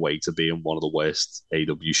was on the way to being one of the worst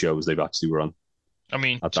AW shows they've actually run. I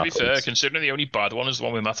mean, At to that be point. fair, considering the only bad one is the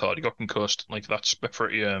one with Matt Hardy got concussed, like that's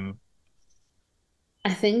pretty.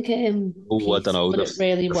 I think I Pete don't know. put it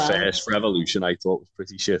really The well. first Revolution I thought was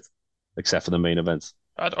pretty shit, except for the main event.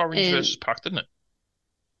 I had Orange versus Pac, didn't it?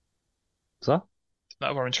 Is that? That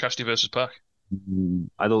have Orange Cassidy versus Pac.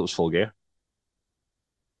 I thought it was Full Gear.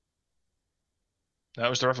 That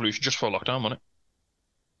was the Revolution just before lockdown, wasn't it?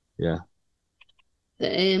 Yeah.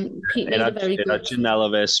 Pete made a very good. Janela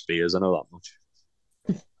versus Spears. I know that much.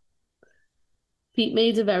 Pete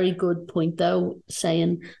made a very good point though,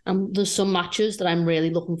 saying there's some matches that I'm really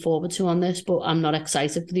looking forward to on this, but I'm not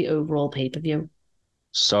excited for the overall pay-per-view.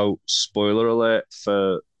 So, spoiler alert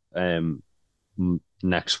for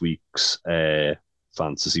next week's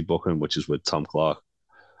fantasy booking, which is with Tom Clark,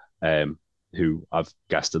 who I've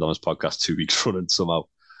guested on his podcast 2 weeks running somehow.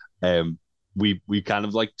 We kind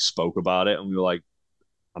of like spoke about it, and we were like,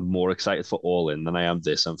 I'm more excited for All In than I am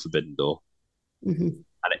this and Forbidden Door. Mm-hmm.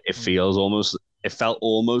 And it felt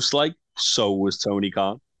almost like so was Tony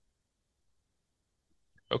Khan.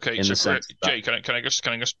 Okay, In so the sense Jay, can I just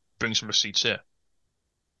bring some receipts here?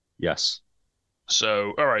 Yes.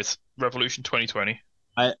 So, all right, Revolution 2020.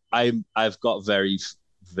 I've got very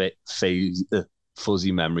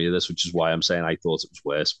fuzzy memory of this, which is why I'm saying I thought it was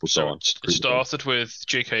worse. But So it started with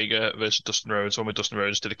Jake Hager versus Dustin Rhodes, when Dustin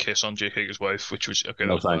Rhodes did a kiss on Jake Hager's wife, which was okay.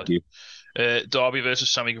 No, thank you. Darby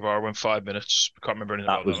versus Sammy Guevara went 5 minutes. Can't remember anything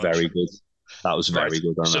about that. That was very good. That was very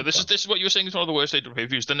good. So this is what you were saying is one of the worst AW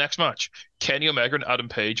pay-per-views. The next match, Kenny Omega and Adam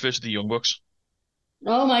Page versus the Young Bucks.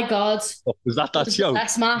 Oh my God! Was that show?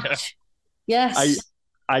 Best match. Yeah. Yes.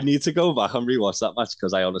 I need to go back and rewatch that match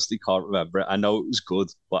because I honestly can't remember it. I know it was good,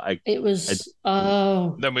 but it was.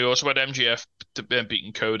 Then we also had MGF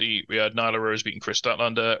beating Cody. We had Nyla Rose beating Chris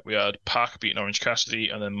Statlander. We had Pac beating Orange Cassidy,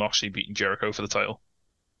 and then Moxley beating Jericho for the title.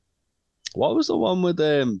 What was the one with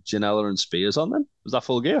Janela and Spears on then? Was that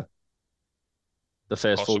Full Gear? The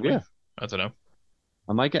first Possibly. Full Gear? I don't know.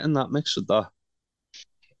 Am I getting that mixed with that?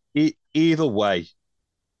 Either way,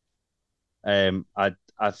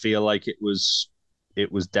 I feel like it was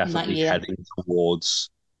definitely heading towards.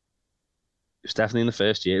 It was definitely in the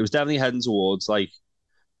first year. It was definitely heading towards like.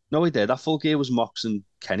 No, he did. That Full Gear was Mox and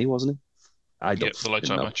Kenny, wasn't it? I don't. The lights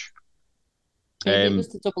out match. It was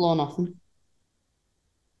the Double or Nothing.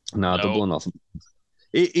 No, Double or Nothing.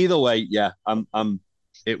 Either way, yeah,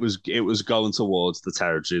 It was going towards the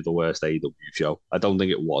territory of the worst AEW show. I don't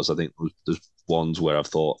think it was. I think there's ones where I've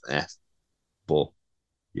thought, but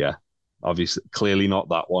yeah, obviously, clearly not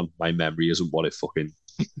that one. My memory isn't what it fucking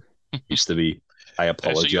used to be. I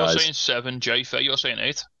apologize. So you're saying 7, Jay. Faye, you're saying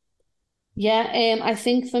 8. Yeah, I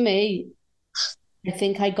think for me, I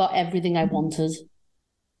think I got everything I wanted.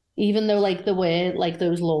 Even though like there were like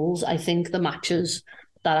those lulls, I think the matches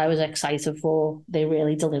that I was excited for, they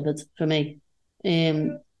really delivered for me.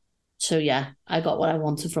 So yeah, I got what I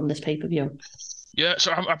wanted from this pay-per-view. Yeah,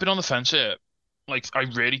 so I've been on the fence here. Like, I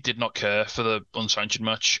really did not care for the unsanctioned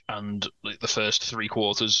match and like the first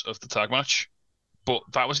 3/4 of the tag match, but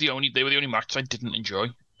they were the only matches I didn't enjoy.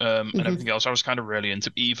 And everything else I was kind of really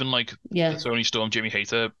into. Even like the Tony Storm, Jimmy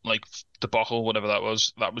Hayter, like the bottle, whatever that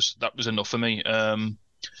was enough for me.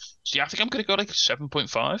 So yeah, I think I'm gonna go like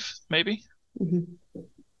 7.5, maybe. Mm-hmm.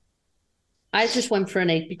 I just went for an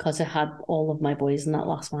 8 because it had all of my boys in that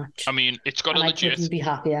last match. I mean, it's got I couldn't be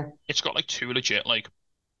happier. It's got like 2 legit like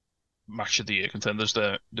match of the year contenders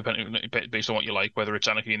there, depending based on what you like, whether it's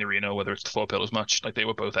Anarchy in the Arena or whether it's the Four Pillars match. Like they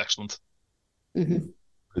were both excellent. Mm-hmm.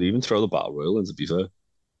 Could even throw the Battle Royal in, to be fair.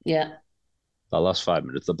 Yeah. That last 5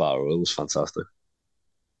 minutes, the Battle Royal was fantastic.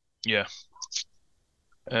 Yeah.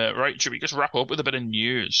 Right, should we just wrap up with a bit of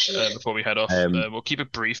news before we head off? We'll keep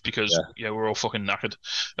it brief because we're all fucking knackered.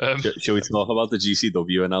 Should we talk about the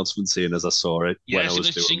GCW announcement, seeing as I saw it when I was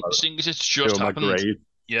doing it's just happened. My grade.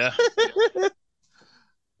 Yeah.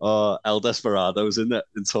 El Desperado's in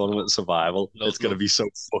Tournament Survival. It's going to be so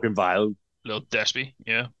fucking violent. Little Despy,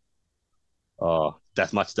 yeah. Oh,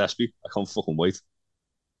 Deathmatch Despy. I can't fucking wait.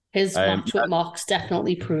 His match with Mox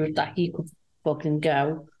definitely proved that he could fucking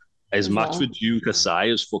go. His match with Jun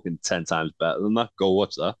Kasai is fucking 10 times better than that. Go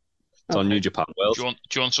watch that. It's on New Japan World. Do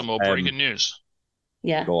you want some more breaking news?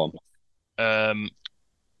 Yeah. Go on.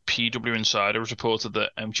 PW Insider has reported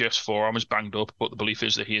that MJF's forearm is banged up, but the belief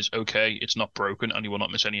is that he is okay, it's not broken, and he will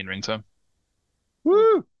not miss any in-ring time.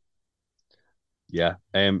 Woo! Yeah.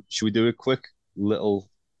 Should we do a quick little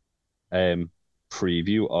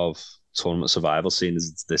preview of Tournament Survival, seeing as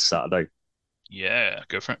it's this Saturday? Yeah,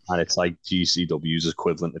 go for it. And it's like GCW's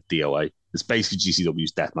equivalent of DOA. It's basically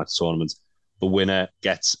GCW's deathmatch tournament. The winner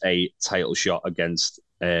gets a title shot against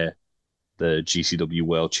the GCW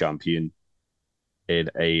World Champion in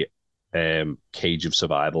a Cage of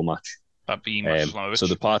Survival match. That'd be Master Slamovich. So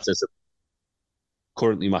the participant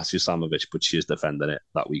currently Master Slamovich, but she is defending it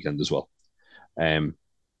that weekend as well.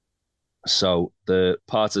 So the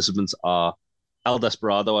participants are El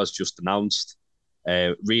Desperado, as just announced,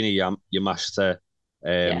 Rina Yamashita,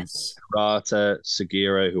 Yes. Hirata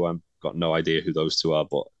Sugiura, who I've got no idea who those two are,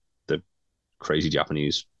 but they're crazy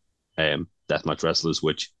Japanese deathmatch wrestlers,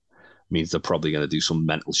 which means they're probably going to do some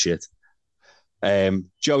mental shit.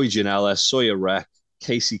 Joey Janela, Sawyer Wreck,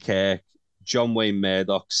 Casey Kirk, John Wayne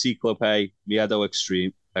Murdoch, Cyclope,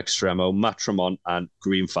 Miedo Extremo, Matt Tremont, and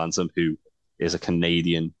Green Phantom, who is a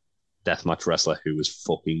Canadian deathmatch wrestler who is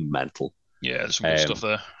fucking mental. Yeah, there's some good stuff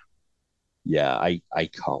there. Yeah, I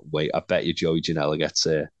can't wait. I bet you Joey Janela gets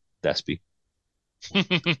Despy.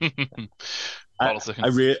 I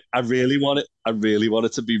really want it. I really want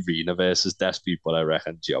it to be Rena versus Despy, but I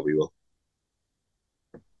reckon Joey will.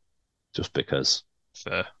 Just because.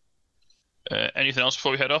 Fair. Anything else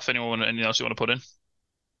before we head off? Anything else you want to put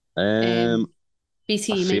in?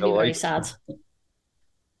 BT made me very sad.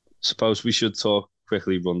 Suppose we should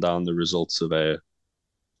run down the results of the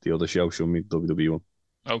other show. Show me WWE one.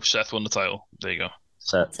 Oh, Seth won the title. There you go.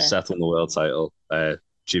 Seth won the world title.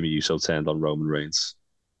 Jimmy Uso turned on Roman Reigns.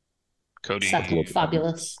 Seth looked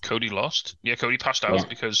fabulous. Cody lost. Yeah, Cody passed out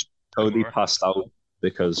because Cody passed out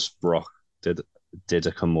because Brock did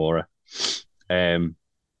a Kimura.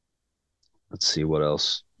 Let's see what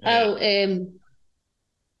else.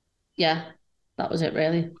 Yeah, that was it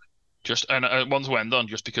really. One to end on,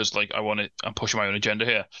 just because I'm pushing my own agenda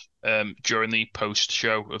here. During the post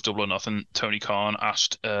show of Double or Nothing, Tony Khan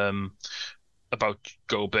asked about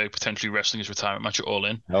Goldberg potentially wrestling his retirement match at All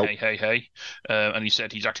In. Nope. Hey. And he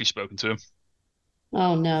said he's actually spoken to him.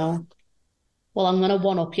 Oh no. Well, I'm gonna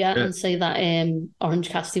one up and say that Orange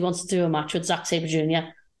Cassidy wants to do a match with Zack Sabre Jr.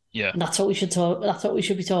 Yeah. And that's what we should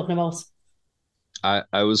be talking about.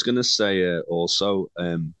 I was gonna say also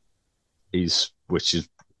which is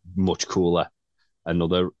much cooler.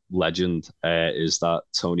 Another legend is that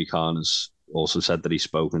Tony Khan has also said that he's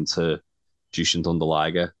spoken to Jushin Thunder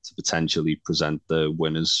Liger to potentially present the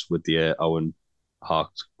winners with the Owen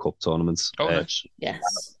Hart Cup tournament. Oh, nice.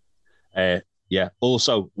 Yes. Yeah.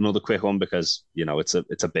 Also, another quick one because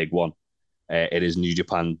it's a big one. It is New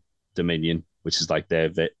Japan Dominion, which is like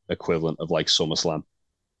their equivalent of like SummerSlam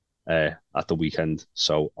at the weekend.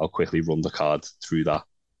 So I'll quickly run the card through that.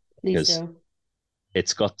 Please do.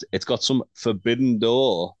 It's got some Forbidden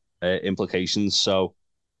Door implications. So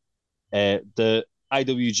the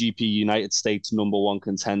IWGP United States #1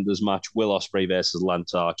 contenders match, Will Ospreay versus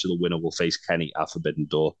Lance Archer. The winner will face Kenny at Forbidden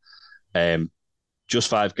Door. Just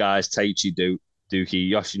 5 guys: Taichi Duki,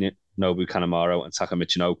 Yoshinobu Kanemaru, and Taka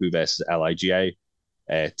Michinoku versus LIGA.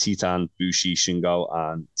 Titan, Bushi, Shingo,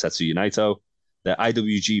 and Tetsuya Naito. The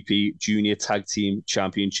IWGP Junior Tag Team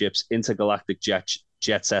Championships, Intergalactic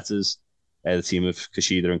Jet Setters, the team of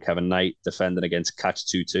Kushida and Kevin Knight, defending against Catch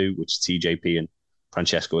 2-2, which is TJP and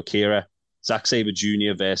Francesco Akira. Zack Sabre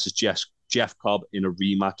Jr. versus Jeff Cobb in a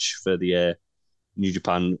rematch for the New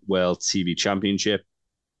Japan World TV Championship.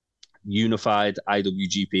 Unified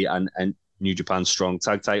IWGP and New Japan Strong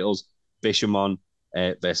Tag Titles. Bishamon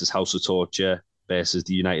versus House of Torture versus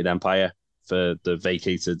the United Empire for the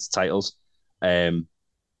vacated titles.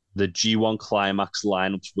 The G1 Climax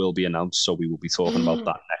lineups will be announced, so we will be talking about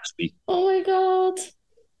that next week. Oh my god!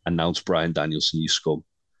 Announce Bryan Danielson, you scum.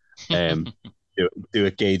 Do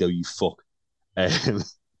it, Gado, you fuck.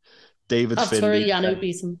 David Finlay. Yano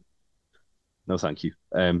beat him. No, thank you.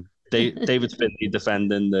 David Finlay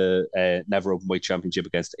defending the Never Openweight Championship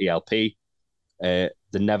against ELP. The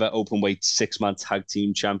Never Openweight 6-man Tag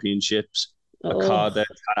Team Championships. Okada,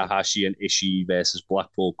 Tanahashi, and Ishii versus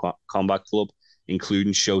Blackpool Combat Club,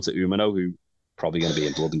 including Shota Umino, who probably going to be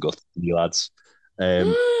in blood and guts, you lads.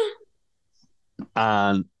 And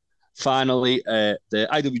finally, the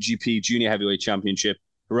IWGP Junior Heavyweight Championship,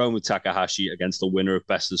 Hiromu Takahashi against the winner of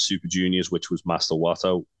Best of Super Juniors, which was Master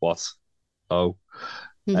Wato.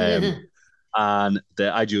 And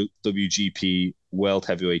the IWGP World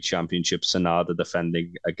Heavyweight Championship, Sanada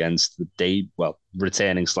defending against the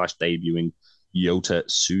returning/debuting Yota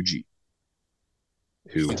Tsuji,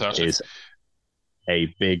 who is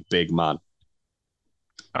a big, big man.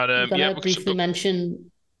 And I'm gonna yeah, briefly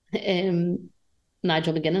mention Nigel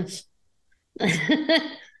McGuinness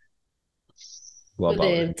What with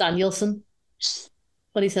about it? Danielson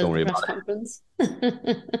when he said Don't at the worry press about it.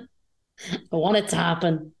 conference. I want it to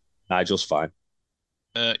happen. Nigel's fine.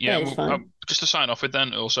 yeah, Yeah, it's fine. just to sign off with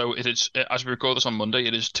then. Also, it is as we record this on Monday.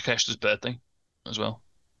 It is Takeshita's birthday as well.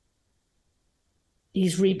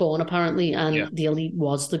 He's reborn apparently, and Yeah. the Elite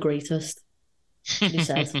was the greatest. He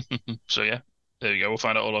said. So yeah, there you go. We'll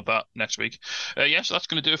find out all of that next week. Yeah, so that's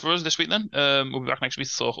going to do it for us this week then. We'll be back next week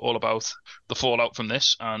to talk all about the fallout from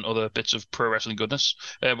this and other bits of pro wrestling goodness.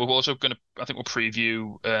 We're also going to, I think we'll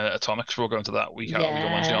preview Atomics. We'll go into that week on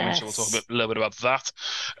Wednesday, aren't we? So we'll talk a little bit about that.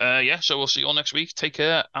 Yeah, so we'll see you all next week. Take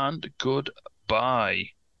care and goodbye.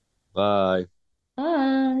 Bye.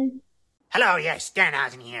 Bye. Hello, yes,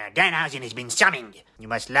 Danhausen here. Danhausen has been summoned. You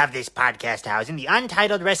must love this podcast, Hausen, the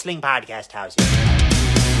Untitled Wrestling Podcast, Hausen.